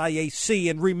the SIAC.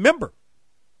 And remember,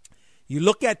 you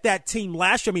look at that team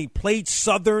last year, played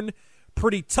Southern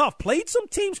pretty tough, played some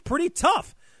teams pretty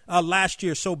tough last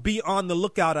year. So be on the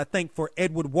lookout, I think, for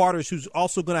Edward Waters, who's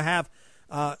also going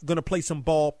to play some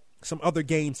ball, some other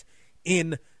games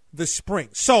in the spring.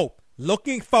 So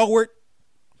looking forward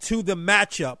to the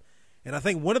matchup. And I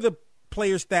think one of the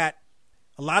players that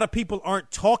a lot of people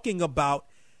aren't talking about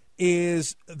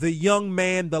is the young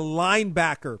man, the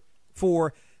linebacker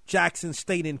for Jackson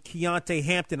State, and Keontae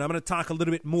Hampton. I'm going to talk a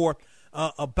little bit more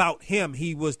about him.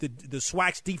 He was the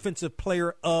SWAC's Defensive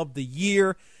Player of the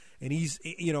Year, and he's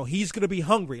going to be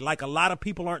hungry. Like, a lot of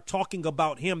people aren't talking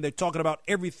about him. They're talking about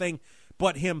everything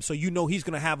but him. So he's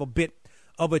going to have a bit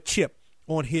of a chip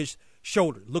on his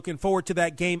shoulder. Looking forward to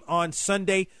that game on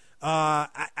Sunday.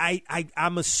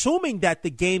 I'm assuming that the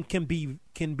game can be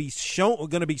shown, or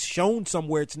going to be shown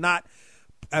somewhere. It's not,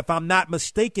 if I'm not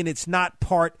mistaken, it's not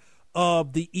part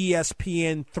of the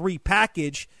ESPN3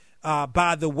 package.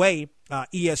 By the way,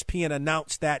 ESPN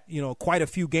announced that quite a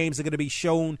few games are going to be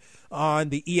shown on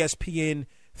the ESPN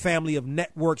family of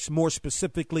networks, more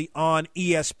specifically on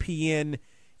ESPNU,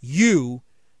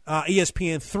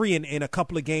 ESPN3, and a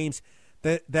couple of games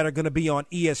that are going to be on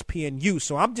ESPNU.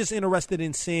 So I'm just interested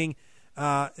in seeing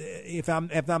if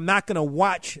I'm not going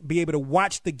to be able to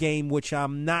watch the game, which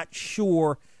I'm not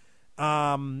sure.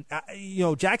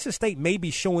 Jackson State may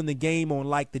be showing the game on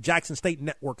like the Jackson State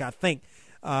Network, I think,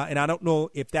 and I don't know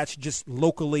if that's just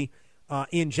locally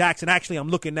in Jackson. Actually, I'm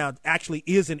looking now. Actually,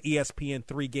 is an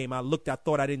ESPN3 game. I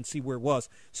thought I didn't see where it was.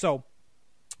 So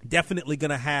definitely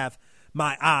going to have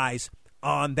my eyes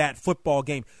on that football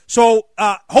game. So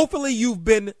hopefully you've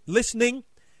been listening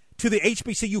to the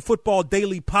HBCU Football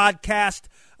Daily Podcast.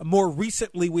 More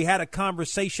recently, we had a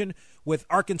conversation with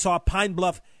Arkansas Pine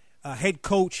Bluff head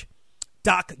coach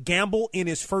Doc Gamble in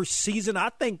his first season. I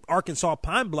think Arkansas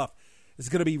Pine Bluff is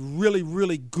going to be really,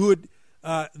 really good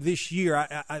this year.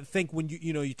 I think when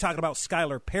you're talking about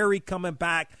Skylar Perry coming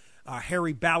back,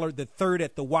 Harry Ballard III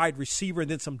at the wide receiver, and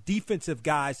then some defensive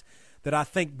guys that I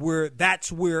think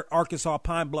that's where Arkansas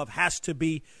Pine Bluff has to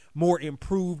be more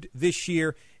improved this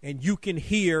year. And you can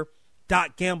hear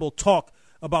Doc Gamble talk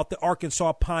about the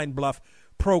Arkansas Pine Bluff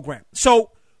program. So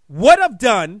what I've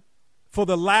done for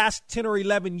the last 10 or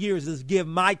 11 years is give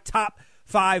my top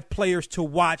 5 players to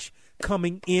watch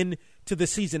coming in to the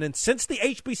season. And since the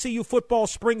HBCU football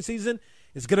spring season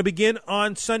is going to begin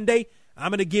on Sunday,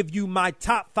 I'm going to give you my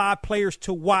top 5 players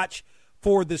to watch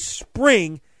for the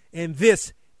spring, and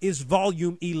this is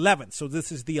volume 11. So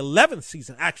this is the 11th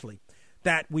season, actually,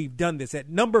 that we've done this. At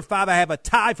number 5, I have a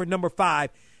tie for number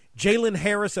 5, Jalen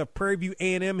Harris of Prairie View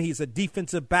A&M. He's a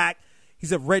defensive back.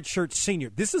 He's a redshirt senior.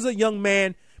 This is a young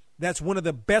man that's one of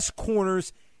the best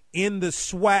corners in the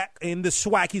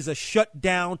SWAC. He's a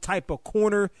shutdown type of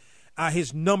corner.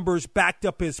 His numbers backed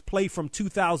up his play from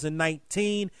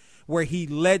 2019, where he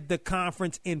led the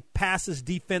conference in passes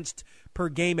defensed per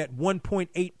game at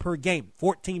 1.8 per game,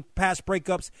 14 pass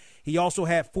breakups. He also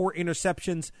had 4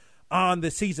 interceptions on the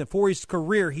season. For his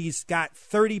career, he's got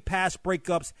 30 pass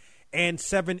breakups and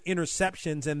 7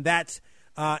 interceptions, and that's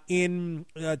in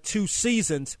 2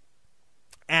 seasons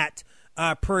at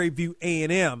Prairie View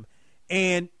A&M.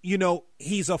 And,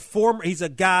 he's a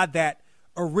guy that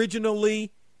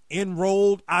originally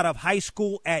enrolled out of high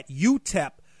school at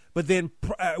UTEP, but then,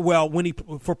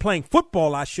 for playing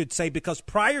football, I should say, because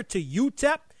prior to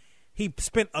UTEP, he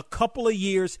spent a couple of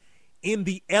years in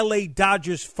the LA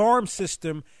Dodgers farm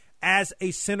system as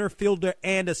a center fielder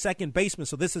and a second baseman.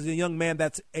 So this is a young man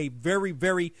that's a very,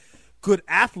 very good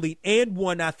athlete, and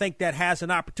one I think that has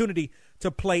an opportunity to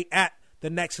play at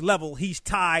the next level. He's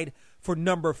tied for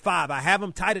number 5. I have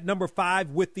him tied at number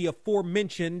 5 with the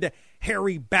aforementioned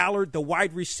Harry Ballard, the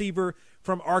wide receiver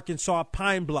from Arkansas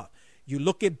Pine Bluff. You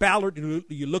look at Ballard,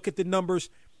 you look at the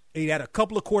numbers. He had a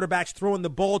couple of quarterbacks throwing the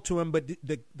ball to him, but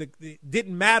it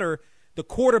didn't matter the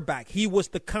quarterback. He was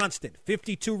the constant.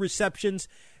 52 receptions,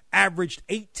 averaged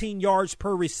 18 yards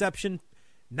per reception,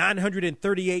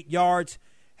 938 yards,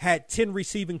 had 10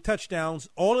 receiving touchdowns.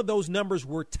 All of those numbers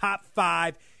were top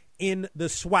 5 in the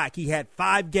SWAC. He had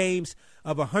 5 games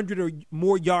of 100 or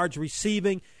more yards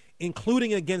receiving,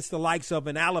 including against the likes of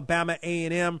an Alabama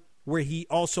A&M, where he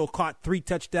also caught 3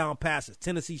 touchdown passes.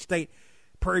 Tennessee State,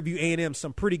 Prairie View A&M,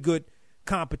 some pretty good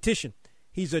competition.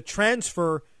 He's a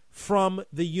transfer from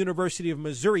the University of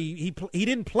Missouri. He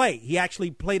didn't play. He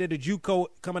actually played at a JUCO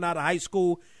coming out of high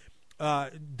school,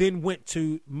 then went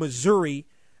to Missouri.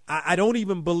 I don't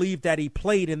even believe that he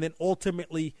played, and then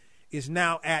ultimately is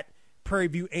now at Prairie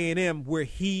View A&M, where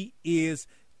he is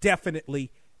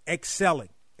definitely excelling.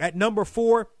 At number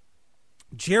 4,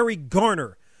 Jerry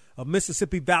Garner of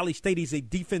Mississippi Valley State. He's a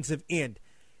defensive end.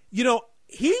 You know,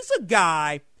 he's a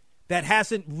guy that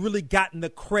hasn't really gotten the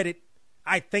credit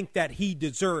I think that he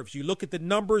deserves. You look at the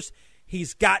numbers,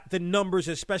 he's got the numbers,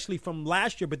 especially from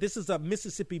last year, but this is a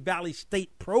Mississippi Valley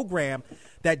State program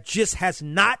that just has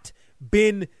not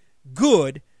been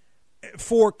good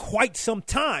for quite some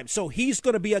time. So he's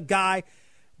going to be a guy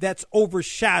that's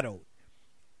overshadowed.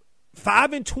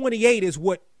 5-28 is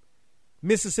what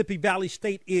Mississippi Valley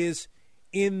State is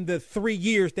in the 3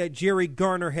 years that Jerry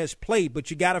Garner has played. But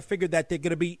you got to figure that they're going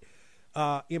to be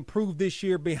improved this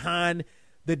year behind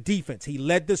the defense. He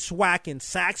led the SWAC in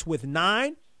sacks with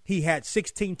 9. He had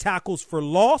 16 tackles for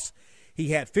loss.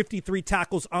 He had 53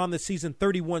 tackles on the season,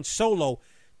 31 solo.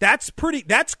 That's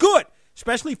good,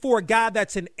 especially for a guy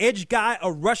that's an edge guy,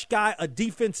 a rush guy, a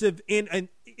defensive end, and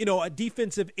a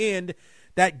defensive end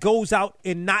that goes out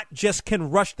and not just can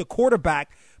rush the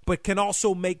quarterback, but can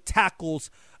also make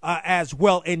tackles as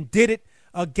well, and did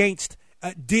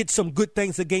some good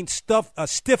things against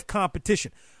stiff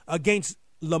competition. Against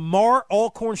Lamar,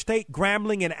 Alcorn State,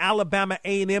 Grambling, and Alabama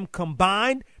A&M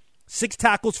combined, 6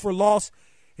 tackles for loss,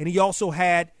 and he also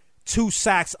had 2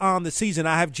 sacks on the season.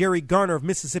 I have Jerry Garner of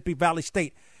Mississippi Valley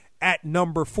State at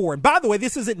number 4. And by the way,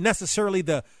 this isn't necessarily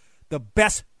the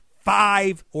best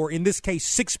 5, or in this case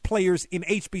 6 players in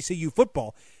HBCU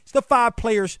football. It's the 5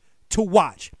 players to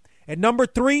watch. At number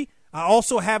 3, I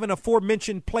also have an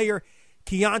aforementioned player,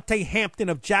 Keontae Hampton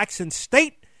of Jackson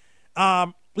State.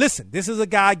 Listen, this is a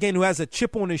guy, again, who has a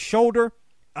chip on his shoulder.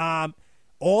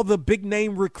 All the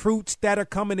big-name recruits that are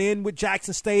coming in with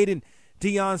Jackson State and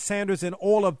Deion Sanders and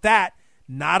all of that,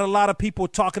 not a lot of people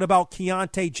talking about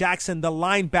Keontae Jackson, the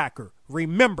linebacker.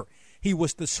 Remember, he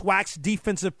was the SWAC's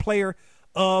Defensive Player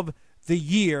of the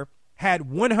Year, had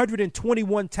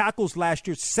 121 tackles last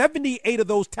year. 78 of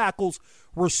those tackles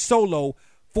were solo,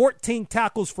 14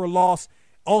 tackles for loss,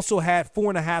 also had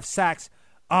 4.5 sacks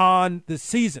on the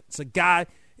season. It's a guy,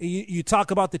 you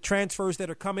talk about the transfers that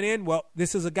are coming in. Well,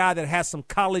 this is a guy that has some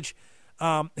college,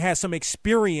 has some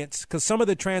experience, because some of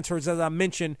the transfers, as I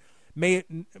mentioned, may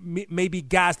be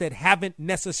guys that haven't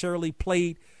necessarily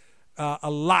played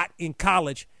a lot in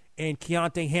college, and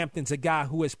Keontae Hampton's a guy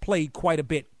who has played quite a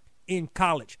bit in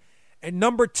college. And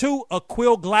number 2,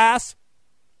 Aquill Glass,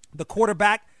 the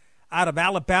quarterback out of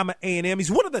Alabama A&M. He's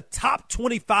one of the top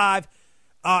 25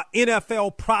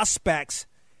 NFL prospects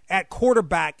at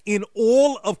quarterback in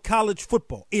all of college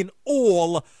football. He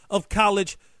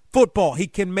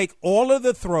can make all of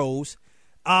the throws.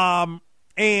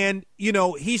 And,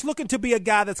 he's looking to be a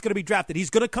guy that's going to be drafted. He's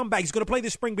going to come back. He's going to play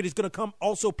this spring, but he's going to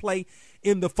also play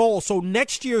in the fall. So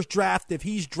next year's draft, if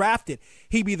he's drafted,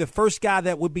 he'd be the first guy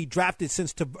that would be drafted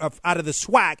out of the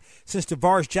SWAC since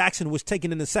Tavares Jackson was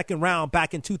taken in the second round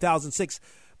back in 2006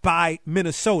 by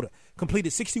Minnesota.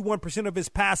 Completed 61% of his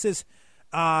passes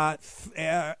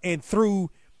and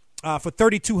threw for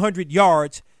 3,200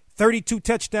 yards, 32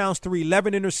 touchdowns through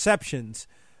 11 interceptions.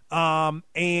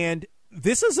 And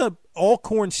this is an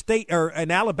Alcorn State or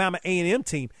an Alabama A&M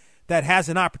team that has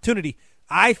an opportunity,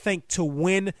 I think, to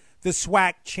win the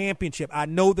SWAC championship. I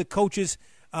know the coaches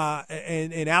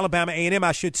in Alabama A&M,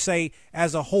 I should say,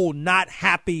 as a whole, not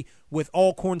happy with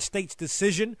Alcorn State's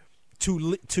decision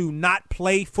to not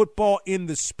play football in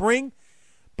the spring.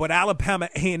 But Alabama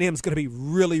A&M is going to be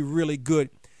really, really good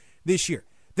this year.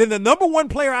 Then the number 1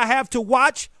 player I have to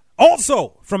watch,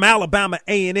 also from Alabama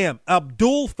A&M,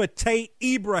 Abdul Fateh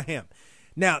Ibrahim.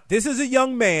 Now, this is a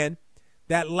young man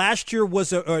that last year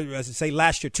was or as I say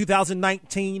last year,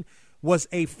 2019 was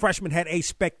a freshman, had a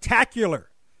spectacular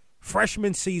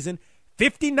freshman season,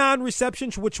 59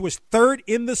 receptions, which was third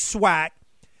in the SWAC,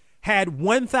 had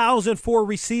 1,004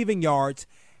 receiving yards,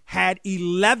 had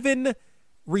 11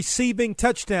 receiving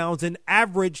touchdowns, and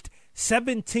averaged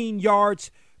 17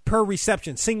 yards per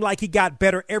reception. Seemed like he got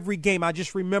better every game. I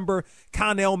just remember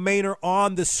Connell Maynor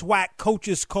on the SWAC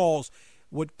coaches calls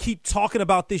would keep talking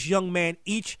about this young man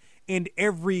each and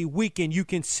every week, and you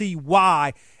can see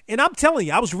why. And I'm telling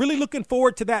you, I was really looking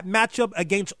forward to that matchup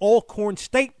against Alcorn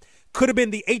State. Could have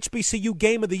been the HBCU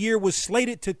game of the year, was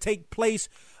slated to take place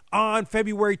on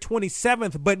February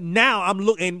 27th, but now I'm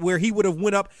looking where he would have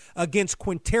went up against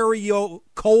Quinterio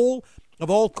Cole of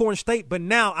Alcorn State, but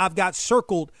now I've got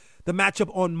circled the matchup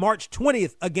on March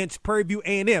 20th against Prairie View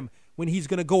A&M when he's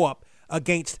going to go up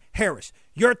against Harris.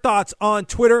 Your thoughts on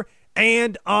Twitter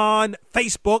and on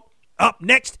Facebook. Up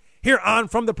next, here on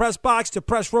From the Press Box to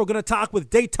Press Row, going to talk with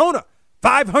Daytona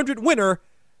 500 winner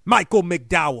Michael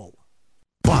McDowell.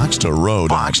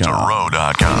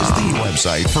 BoxToRow.com is the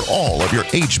website for all of your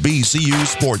HBCU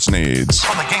sports needs.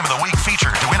 From the Game of the Week feature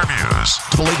to interviews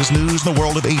to the latest news in the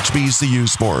world of HBCU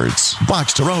sports,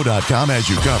 BoxToRow.com has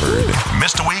you covered.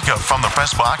 Missed a week of From the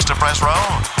Press Box to Press Row?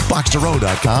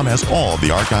 BoxToRow.com has all the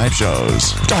archive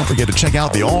shows. Don't forget to check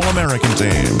out the All-American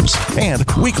teams and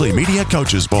weekly media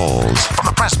coaches polls. From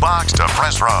the Press Box to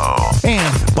Press Row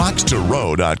and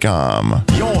BoxToRow.com,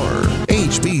 your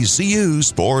HBCU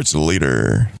sports leader.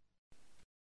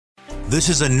 This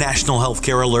is a national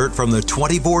healthcare alert from the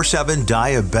 24/7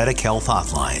 Diabetic Health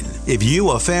Hotline. If you,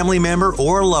 a family member,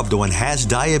 or a loved one has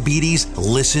diabetes,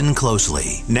 listen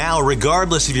closely. Now,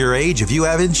 regardless of your age, if you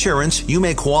have insurance, you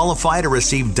may qualify to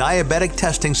receive diabetic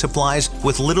testing supplies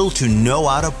with little to no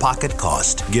out-of-pocket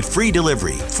cost. Get free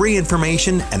delivery, free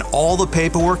information, and all the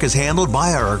paperwork is handled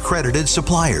by our accredited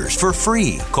suppliers for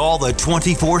free. Call the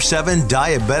 24/7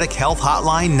 Diabetic Health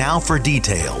Hotline now for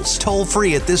details. Toll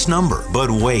free at this number.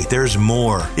 But wait, there's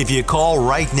more. If you call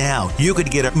right now, you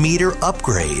could get a meter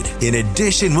upgrade. In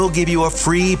addition, we'll give you a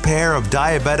free pair of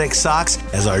diabetic socks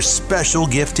as our special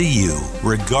gift to you.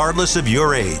 Regardless of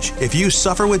your age, if you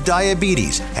suffer with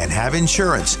diabetes and have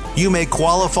insurance, you may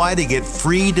qualify to get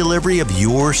free delivery of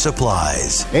your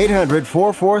supplies.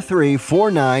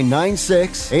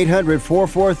 800-443-4996.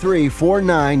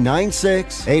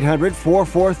 800-443-4996.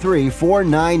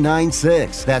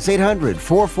 800-443-4996. That's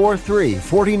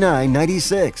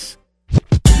 800-443-4996.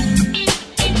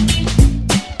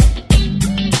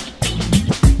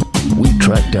 We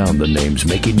track down the names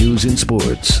making news in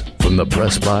sports from the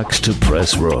press box to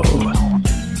press row.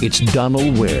 It's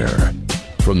Donald Ware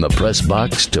from the press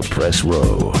box to press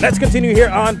row. Let's continue here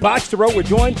on Box to Row. We're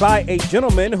joined by a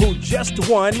gentleman who just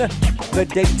won the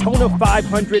Daytona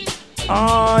 500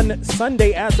 on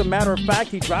Sunday. As a matter of fact,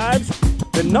 he drives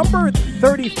the number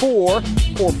 34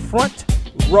 for Front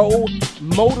Row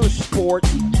Motorsports.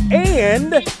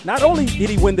 And not only did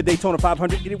he win the Daytona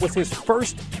 500, it was his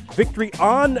first victory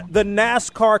on the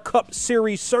NASCAR Cup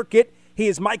Series circuit. He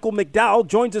is Michael McDowell,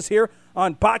 joins us here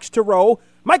on Box to Row.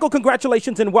 Michael,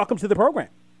 congratulations and welcome to the program.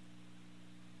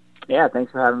 Yeah,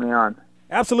 thanks for having me on.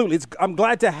 Absolutely. I'm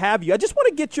glad to have you. I just want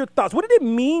to get your thoughts. What did it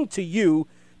mean to you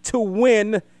to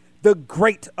win the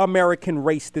Great American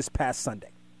Race this past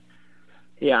Sunday?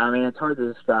 Yeah, I mean, it's hard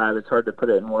to describe. It's hard to put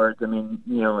it in words. I mean,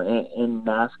 you know, in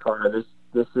NASCAR,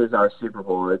 this is our Super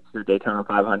Bowl. It's the Daytona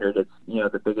 500. It's, you know,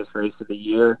 the biggest race of the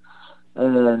year.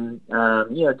 And,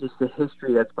 you know, just the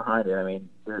history that's behind it. I mean,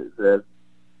 the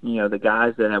you know, the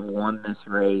guys that have won this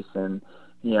race and,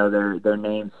 you know, their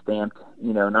names stamped,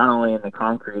 you know, not only in the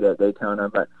concrete at Daytona,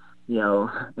 but, you know,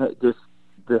 just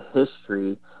the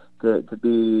history to be,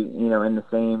 you know, in the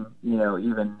same, you know,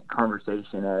 even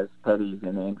conversation as Petty's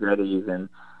and Andretti's and,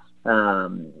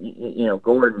 you know,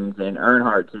 Gordon's and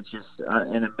Earnhardt's. It's just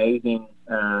an amazing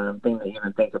thing to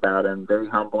even think about, and very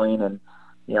humbling. And,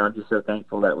 you know, I'm just so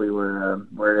thankful that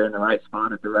we're in the right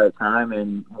spot at the right time,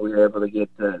 and we were able to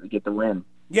get the win.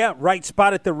 Yeah, right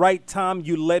spot at the right time.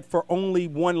 You led for only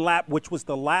one lap, which was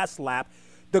the last lap.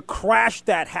 The crash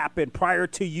that happened prior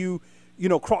to you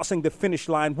know, crossing the finish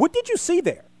line. What did you see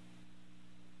there?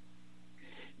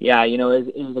 Yeah, you know,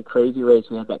 it was a crazy race.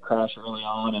 We had that crash early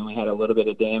on, and we had a little bit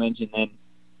of damage, and then,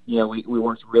 you know, we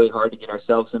worked really hard to get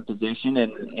ourselves in position,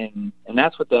 and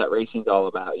that's what that racing's all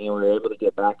about. You know, we were able to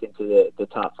get back into the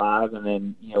top five, and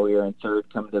then, you know, we were in third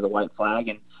coming to the white flag,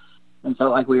 and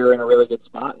felt like we were in a really good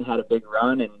spot and had a big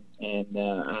run, and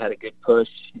I had a good push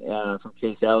from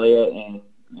Chase Elliott, and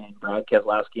Brad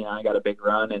Keselowski and I got a big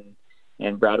run,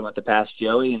 and Brad went to pass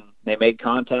Joey, and they made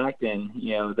contact, and,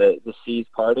 you know, the seas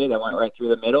parted. I went right through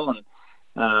the middle, and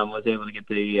was able to get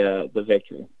the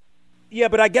victory. Yeah,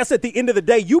 but I guess at the end of the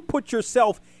day, you put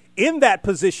yourself in that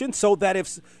position so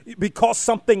that because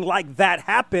something like that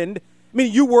happened, I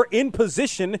mean, you were in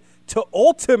position to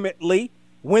ultimately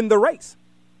win the race.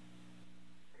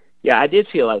 Yeah, I did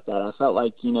feel like that. I felt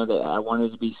like, that I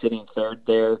wanted to be sitting third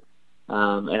there,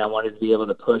 and I wanted to be able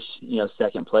to push,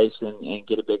 second place and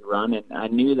get a big run. And I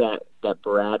knew that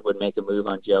Brad would make a move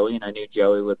on Joey, and I knew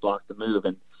Joey would block the move.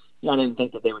 And I didn't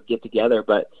think that they would get together,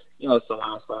 but, it's the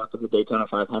last lap of the Daytona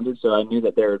 500, so I knew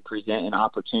that they would present an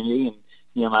opportunity. And,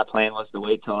 my plan was to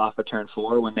wait till off of turn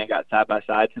 4 when they got side by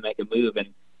side to make a move. And,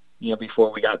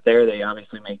 before we got there, they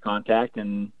obviously made contact,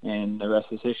 and the rest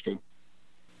is history.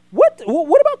 What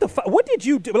about what did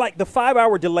you do, like the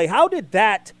 5-hour delay? How did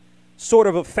that sort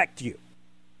of affect you?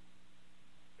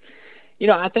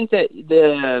 I think that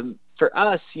for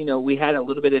us, we had a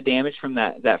little bit of damage from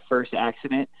that first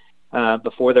accident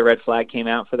before the red flag came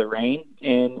out for the rain.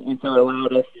 And so it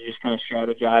allowed us to just kind of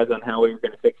strategize on how we were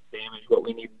going to fix the damage, what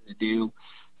we needed to do.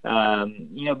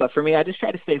 But for me, I just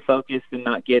try to stay focused and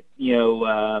not get,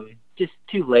 just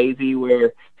too lazy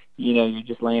where, you're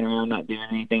just laying around not doing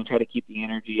anything. Try to keep the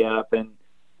energy up, and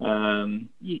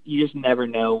you just never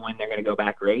know when they're going to go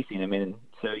back racing. I mean,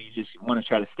 so you just want to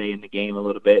try to stay in the game a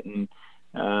little bit. And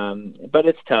but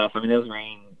it's tough. I mean, those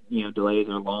rain delays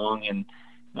are long, and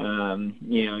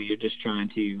you're just trying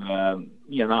to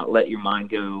not let your mind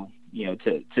go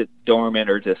to dormant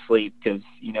or to sleep, because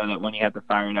that when you have to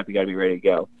fire it up, you got to be ready to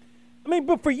go. I mean,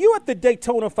 but for you at the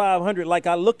Daytona 500, like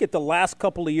I look at the last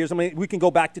couple of years, I mean, we can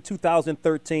go back to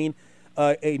 2013,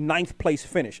 a 9th place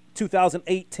finish,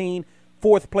 2018,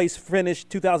 4th place finish,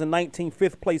 2019,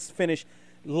 5th place finish,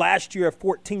 last year a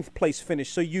 14th place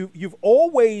finish. So you've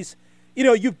always,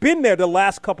 you've been there the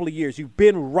last couple of years. You've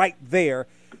been right there.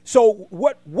 So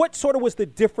what sort of was the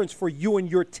difference for you and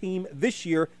your team this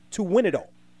year to win it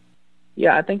all?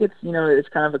 Yeah, I think it's, it's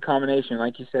kind of a combination.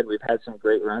 Like you said, we've had some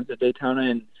great runs at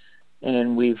Daytona,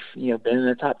 and we've, been in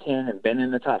the top 10 and been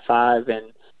in the top 5.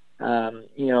 And,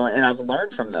 and I've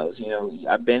learned from those.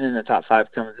 I've been in the top 5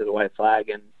 coming to the white flag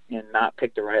and not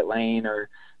picked the right lane, or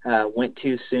went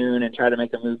too soon and tried to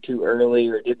make a move too early,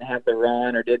 or didn't have the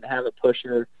run, or didn't have a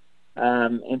pusher.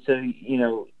 And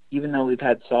so, even though we've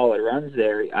had solid runs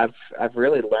there, I've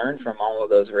really learned from all of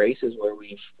those races where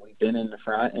we've been in the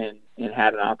front and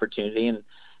had an opportunity, and,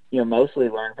 mostly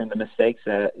learned from the mistakes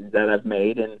that I've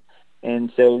made.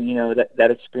 And so,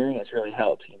 that experience really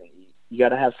helps. You got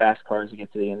to have fast cars to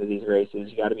get to the end of these races.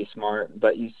 You got to be smart,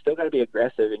 but you still got to be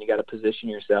aggressive, and you got to position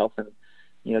yourself. And,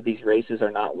 these races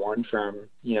are not won from,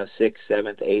 6th,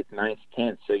 7th, 8th, 9th,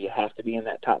 10th. So you have to be in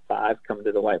that top 5 coming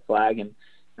to the white flag, and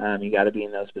you got to be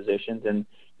in those positions. And,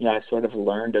 I've sort of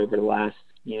learned over the last,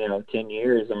 10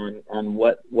 years on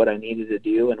what I needed to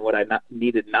do and what I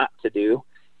needed not to do.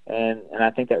 And I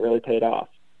think that really paid off.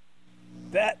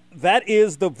 That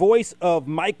is the voice of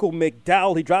Michael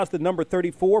McDowell. He drives the number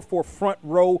 34 for Front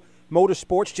Row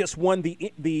Motorsports. Just won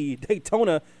the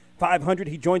Daytona 500.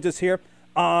 He joins us here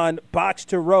on Box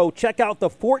to Row. Check out the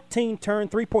 14-turn,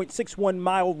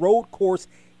 3.61-mile road course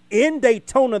in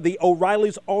Daytona, the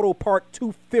O'Reilly's Auto Park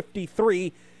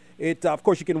 253. Of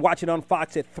course, you can watch it on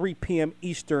Fox at 3 p.m.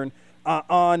 Eastern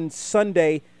on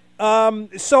Sunday.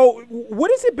 So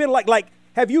what has it been like?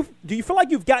 Do you feel like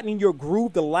you've gotten in your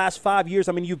groove the last 5 years?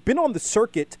 I mean, you've been on the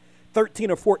circuit 13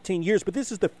 or 14 years, but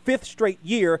this is the 5th straight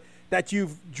year that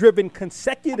you've driven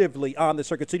consecutively on the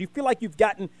circuit. So do you feel like you've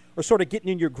gotten or sort of getting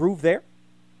in your groove there?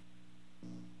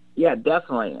 Yeah,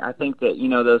 definitely. I think that,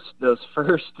 those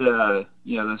first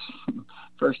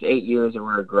 8 years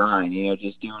were a grind,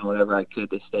 just doing whatever I could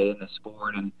to stay in the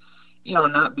sport, and,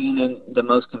 not being in the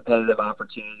most competitive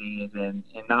opportunities, and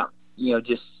not,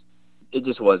 it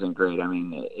just wasn't great. I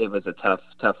mean, it was a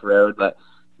tough road, but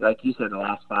like you said, the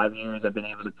last 5 years I've been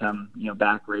able to come,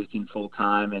 back racing full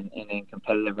time and in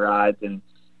competitive rides and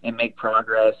make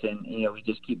progress. And, we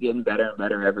just keep getting better and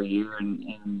better every year.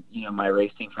 And my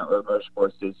race team, Front Row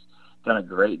Motorsports, has done a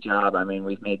great job. I mean,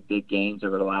 we've made big gains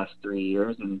over the last 3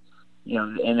 years, and,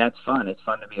 and that's fun. It's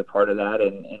fun to be a part of that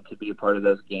and to be a part of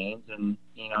those gains. And,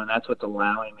 and that's what's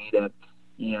allowing me to,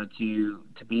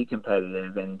 to be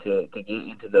competitive and to get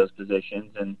into those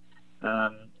positions. And,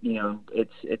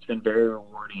 it's been very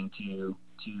rewarding to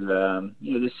see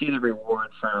the reward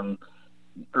from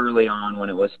early on when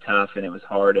it was tough and it was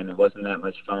hard and it wasn't that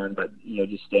much fun, but,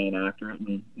 just staying after it.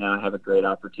 And now I have a great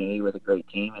opportunity with a great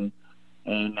team,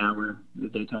 and now we're the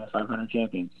Daytona 500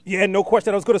 champions. Yeah, no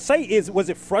question. I was going to say, was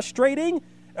it frustrating?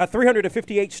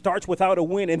 358 starts without a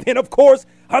win. And then, of course,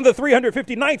 on the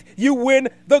 359th, you win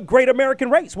the Great American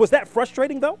Race. Was that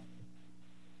frustrating, though?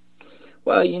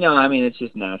 Well, I mean, it's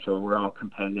just natural. We're all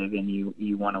competitive, and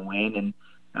you want to win.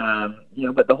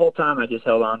 And, but the whole time I just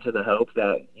held on to the hope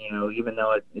that, even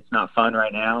though it's not fun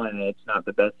right now and it's not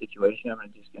the best situation,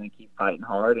 I'm just going to keep fighting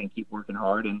hard and keep working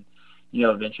hard. And,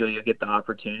 eventually you'll get the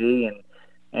opportunity.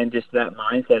 And just that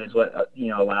mindset is what,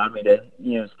 allowed me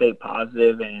to, stay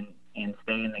positive and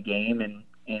stay in the game. And,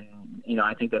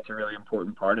 I think that's a really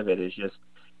important part of it is just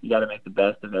you got to make the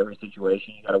best of every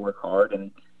situation. You got to work hard.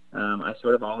 And I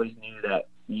sort of always knew that,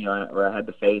 or I had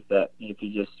the faith that if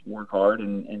you just work hard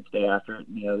and stay after it,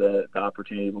 the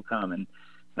opportunity will come.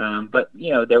 And but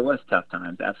there was tough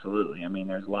times, absolutely. I mean,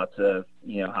 there's lots of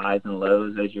highs and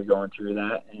lows as you're going through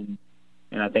that, and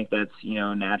I think that's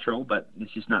natural, but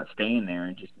it's just not staying there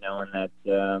and just knowing that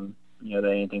that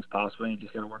anything's possible. And you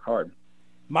just got to work hard.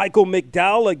 Michael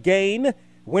McDowell, again,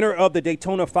 winner of the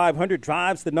Daytona 500,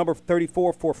 drives the number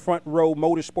 34 for Front Row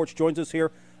Motorsports, joins us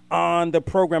here on the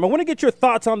program. I want to get your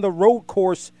thoughts on the road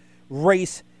course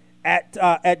race at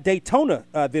Daytona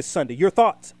this Sunday. Your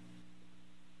thoughts?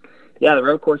 Yeah, the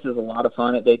road course is a lot of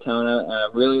fun at Daytona.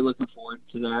 Really looking forward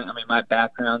to that. I mean, my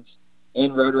background's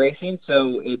in road racing,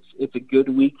 so it's a good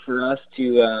week for us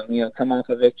to come off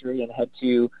a victory and head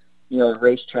to a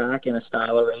racetrack and a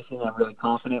style of racing I'm really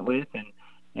confident with, and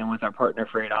with our partner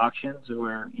Freight Auctions,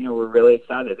 we're really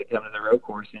excited to come to the road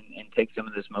course and take some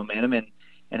of this momentum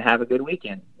and have a good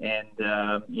weekend. And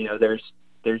there's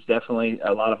definitely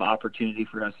a lot of opportunity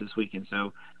for us this weekend,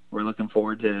 so we're looking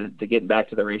forward to getting back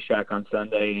to the racetrack on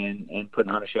Sunday and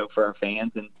putting on a show for our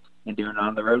fans and doing it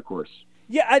on the road course.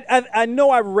 Yeah, I know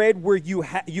I read where you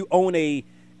own a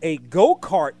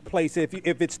go-kart place. If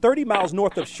it's 30 miles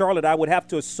north of Charlotte, I would have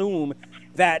to assume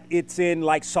that it's in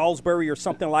like Salisbury or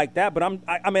something like that. But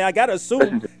I got to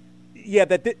assume,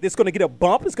 that it's going to get a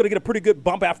bump. It's going to get a pretty good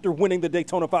bump after winning the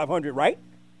Daytona 500, right?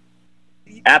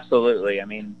 Absolutely. I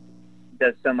mean, it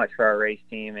does so much for our race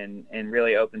team and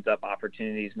really opens up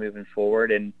opportunities moving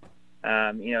forward. And,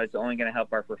 it's only going to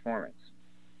help our performance.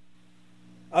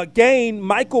 Again,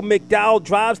 Michael McDowell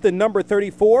drives the number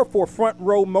 34 for Front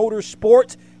Row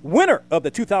Motorsports, winner of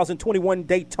the 2021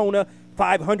 Daytona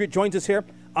 500, joins us here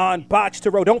on Box to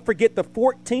Row. Don't forget the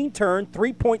 14-turn,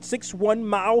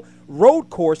 3.61-mile road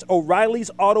course,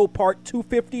 O'Reilly's Auto Park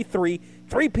 253,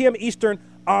 3 p.m. Eastern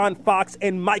on Fox,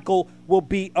 and Michael will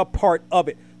be a part of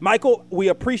it. Michael, we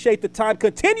appreciate the time.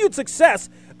 Continued success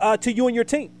to you and your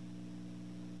team.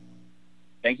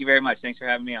 Thank you very much. Thanks for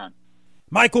having me on.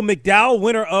 Michael McDowell,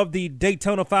 winner of the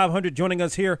Daytona 500, joining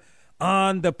us here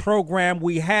on the program.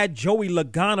 We had Joey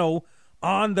Logano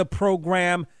on the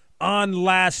program on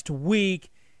last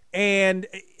week, and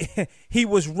he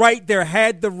was right there,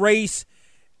 had the race.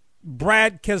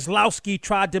 Brad Keselowski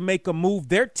tried to make a move.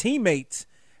 Their teammates,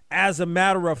 as a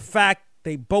matter of fact,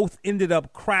 they both ended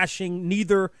up crashing.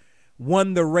 Neither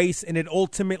won the race, and it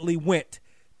ultimately went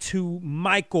to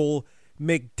Michael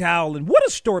McDowell. And what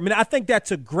a story. I mean, I think that's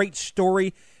a great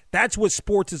story. That's what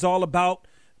sports is all about.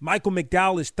 Michael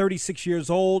McDowell is 36 years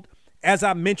old. As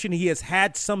I mentioned, he has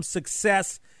had some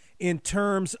success in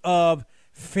terms of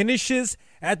finishes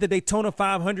at the Daytona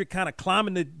 500, kind of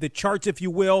climbing the charts, if you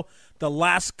will, the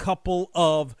last couple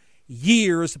of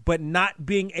years, but not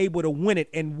being able to win it.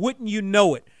 And wouldn't you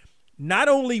know it, not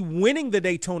only winning the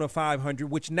Daytona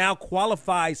 500, which now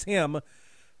qualifies him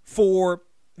for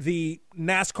the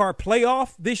NASCAR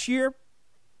playoff this year,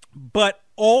 but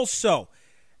also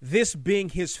this being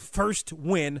his first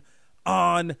win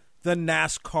on the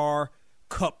NASCAR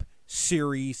Cup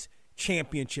Series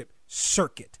championship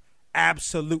circuit.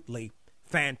 Absolutely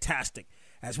fantastic.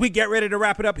 As we get ready to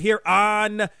wrap it up here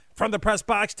on From the Press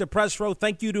Box to Press Row,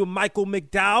 thank you to Michael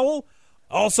McDowell.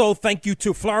 Also, thank you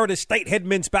to Florida State head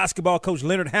men's basketball coach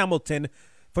Leonard Hamilton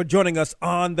for joining us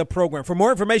on the program. For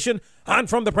more information on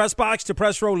From the Press Box to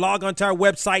Press Row, log on to our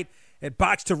website at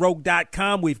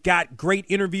boxtorow.com. We've got great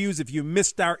interviews. If you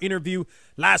missed our interview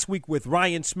last week with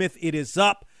Ryan Smith, it is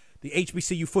up. The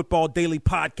HBCU Football Daily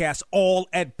Podcast, all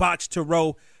at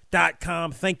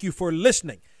boxtorow.com. Thank you for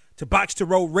listening to Box to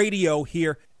Row Radio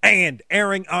here and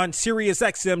airing on Sirius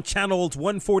XM channels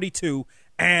 142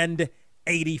 and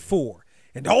 84.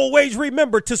 And always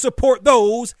remember to support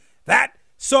those that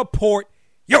support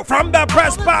you. From the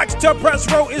Press Box to Press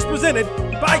Row is presented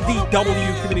by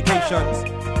DW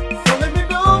Communications.